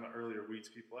we were talking about earlier, weeds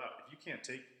people out. If you can't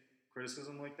take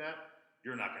criticism like that,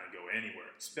 you're not going to go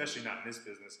anywhere, especially not in this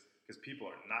business, because people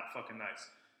are not fucking nice.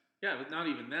 Yeah, but not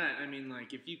even that. I mean,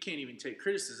 like, if you can't even take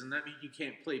criticism, that means you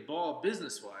can't play ball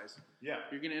business-wise. Yeah.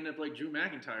 You're going to end up like Drew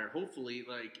McIntyre. Hopefully,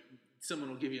 like, someone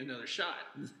will give you another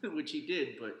shot, which he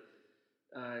did, but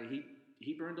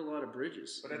he burned a lot of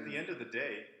bridges. But at the end of the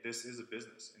day, this is a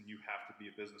business, and you have to be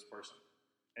a business person.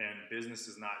 And business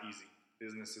is not easy.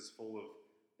 Business is full of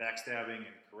backstabbing and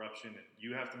corruption, and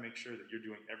you have to make sure that you're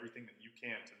doing everything that you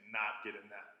can to not get in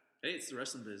that. Hey, it's the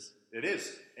wrestling biz. It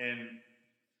is. And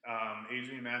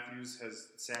Adrian Matthews has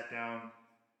sat down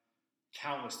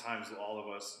countless times with all of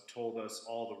us, told us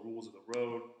all the rules of the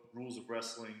road, rules of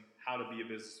wrestling, how to be a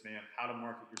businessman, how to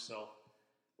market yourself.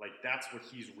 Like, that's what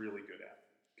he's really good at.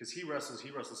 Because he wrestles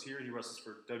here, he wrestles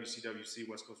for WCWC,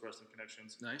 West Coast Wrestling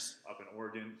Connections. Nice. Up in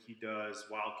Oregon. He does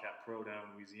Wildcat Pro down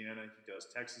in Louisiana. He does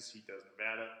Texas. He does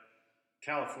Nevada.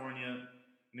 California,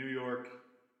 New York.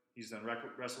 He's done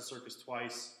Wrestle Circus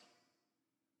twice.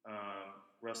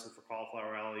 Wrestled for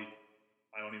Cauliflower Alley,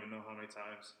 I don't even know how many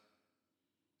times.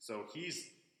 So he's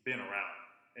been around,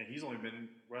 and he's only been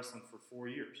wrestling for 4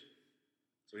 years.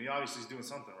 So he obviously is doing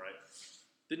something right.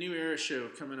 The New Era show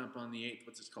coming up on the 8th.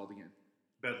 What's it called again?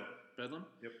 Bedlam. Bedlam?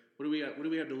 Yep. What do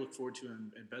we have to look forward to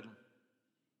in Bedlam?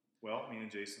 Well, me and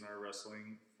Jason are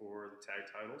wrestling for the tag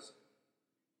titles,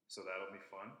 so that'll be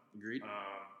fun. Agreed.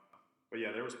 But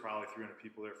yeah, there was probably 300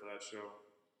 people there for that show.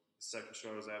 The second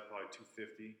show I was at, probably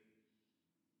 250.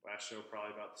 Last show,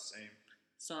 probably about the same.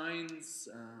 Signs.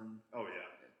 Oh, yeah.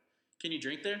 Can you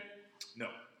drink there?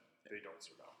 No, they don't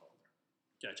serve alcohol there.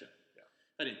 Gotcha. Yeah.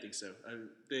 I didn't think so.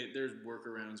 There's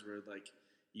workarounds where like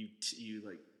you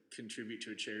like contribute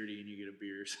to a charity and you get a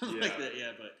beer or something like that.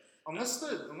 Yeah, but unless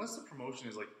the promotion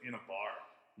is like in a bar,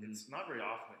 it's not very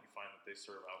often that you find that they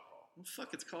serve alcohol. Well,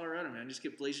 fuck, it's Colorado, man. Just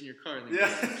get blazed in your car. And then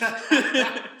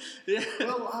Yeah. yeah.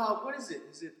 Well, what is it?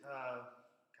 Is it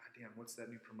goddamn? What's that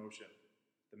new promotion?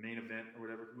 The Main Event or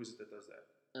whatever. Who is it that does that?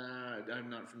 I'm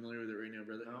not familiar with it right now,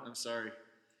 brother. No? I'm sorry.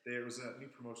 There was a new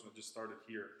promotion that just started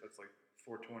here. That's like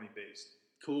 420 based.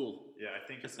 Cool. Yeah, I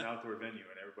think it's an outdoor venue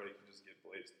and everybody can just get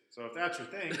blazed. So if that's your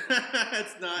thing,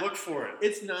 it's not. Look for it.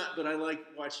 It's not, but I like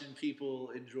watching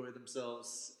people enjoy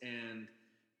themselves, and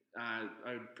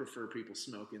I prefer people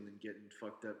smoking than getting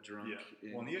fucked up drunk.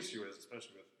 Yeah. Well, and the issue is,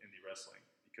 especially with indie wrestling,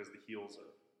 because the heels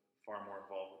are far more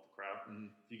involved with the crowd. Mm-hmm.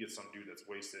 If you get some dude that's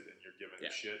wasted and you're giving him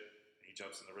shit, and he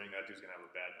jumps in the ring, that dude's gonna have a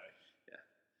bad night.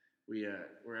 Yeah.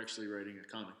 We're actually writing a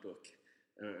comic book.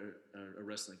 A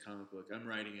wrestling comic book. I'm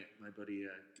writing it. My buddy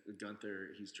Gunther,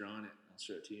 he's drawing it. I'll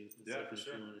show it to you. For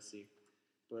sure. If you want to see.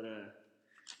 But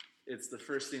it's the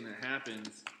first thing that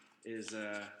happens is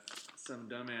some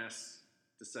dumbass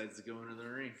decides to go into the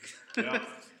ring. Yeah.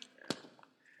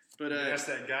 But ask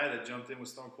that guy that jumped in with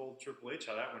Stone Cold Triple H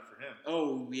how that went for him.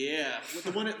 Oh yeah,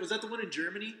 was that the one in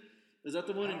Germany? Was that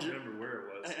the one I don't remember where it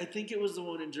was. I think it was the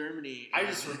one in Germany. I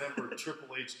just remember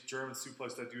Triple H German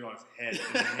suplex that dude on his head,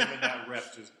 and him and that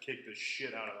ref just kicked the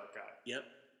shit out of that guy. Yep.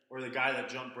 Or the guy that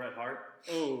jumped Bret Hart.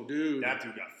 Oh, dude. That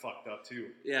dude got fucked up too.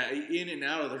 Yeah, in and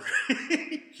out of the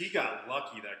ring. He got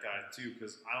lucky, that guy too,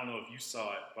 because I don't know if you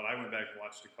saw it, but I went back and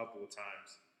watched it a couple of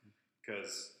times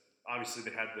because obviously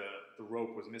they had the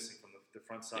rope was missing from the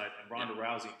front side, and Ronda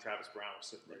Rousey and Travis Brown were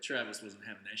sitting there. Travis wasn't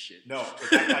having that shit. No, but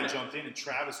that guy jumped in, and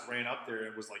Travis ran up there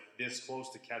and was like this close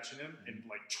to catching him, and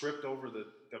like tripped over the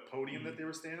podium that they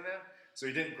were standing at. So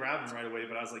he didn't grab him right away,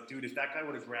 but I was like, dude, if that guy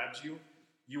would have grabbed you,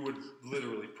 you would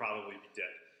literally probably be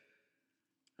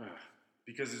dead.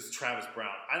 Because it's Travis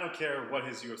Brown. I don't care what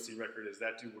his UFC record is.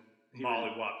 That dude would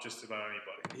mollywop just about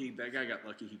anybody. That guy got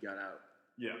lucky. He got out.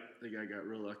 Yeah. The guy got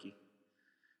real lucky.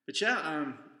 But yeah,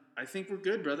 I think we're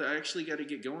good, brother. I actually got to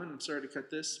get going. I'm sorry to cut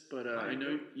this, but I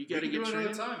know you got to get training.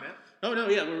 Another time, man. Oh no,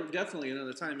 yeah, we're definitely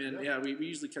another time, man. Yeah, we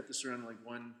usually cut this around like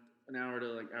an hour to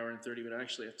like hour and 30, but I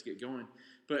actually have to get going.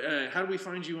 But how do we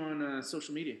find you on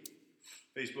social media?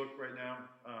 Facebook right now,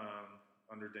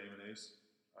 under Damon Ace.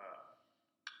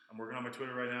 I'm working on my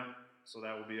Twitter right now, so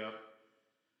that will be up.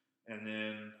 And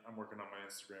then I'm working on my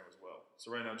Instagram as well.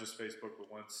 So right now, just Facebook, but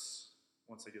once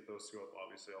I get those two up,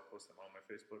 obviously I'll post them on my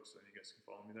Facebook, so then you guys can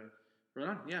follow me there. Right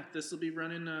on. Yeah, this will be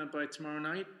running by tomorrow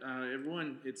night.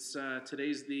 Everyone, it's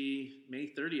today's the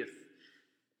May 30th.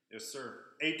 Yes, sir.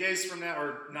 8 days from now,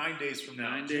 or 9 days from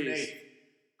now, 9 June days. 8th.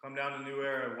 Come down to New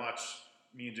Era and watch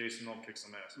me and Jason all kick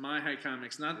some ass. My High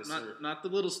Comics, Yes, not the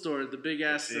little store, the big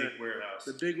ass, the big warehouse.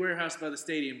 the big warehouse by the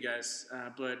stadium, guys.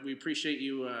 But we appreciate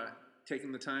you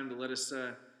taking the time to let us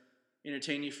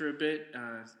entertain you for a bit,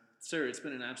 sir. It's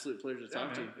been an absolute pleasure to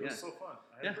talk to you. It was so fun.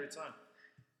 I had a great time.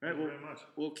 All right, Thank you very much.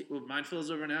 Well,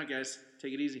 Mindfields over now, guys.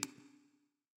 Take it easy.